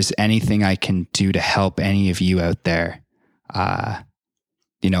if there's anything I can do to help any of you out there, I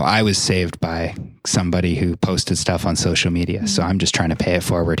was saved by somebody who posted stuff on social media. So I'm just trying to pay it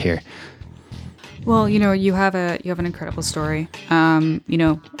forward here. Well, you have an incredible story. I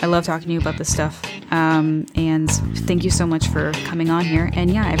love talking to you about this stuff. And thank you so much for coming on here.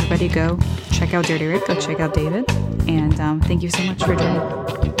 And yeah, everybody go check out Dirty Rick, go check out David. And thank you so much for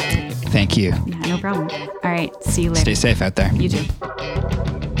joining. Thank you. Yeah, no problem. All right. See you later. Stay safe out there. You too.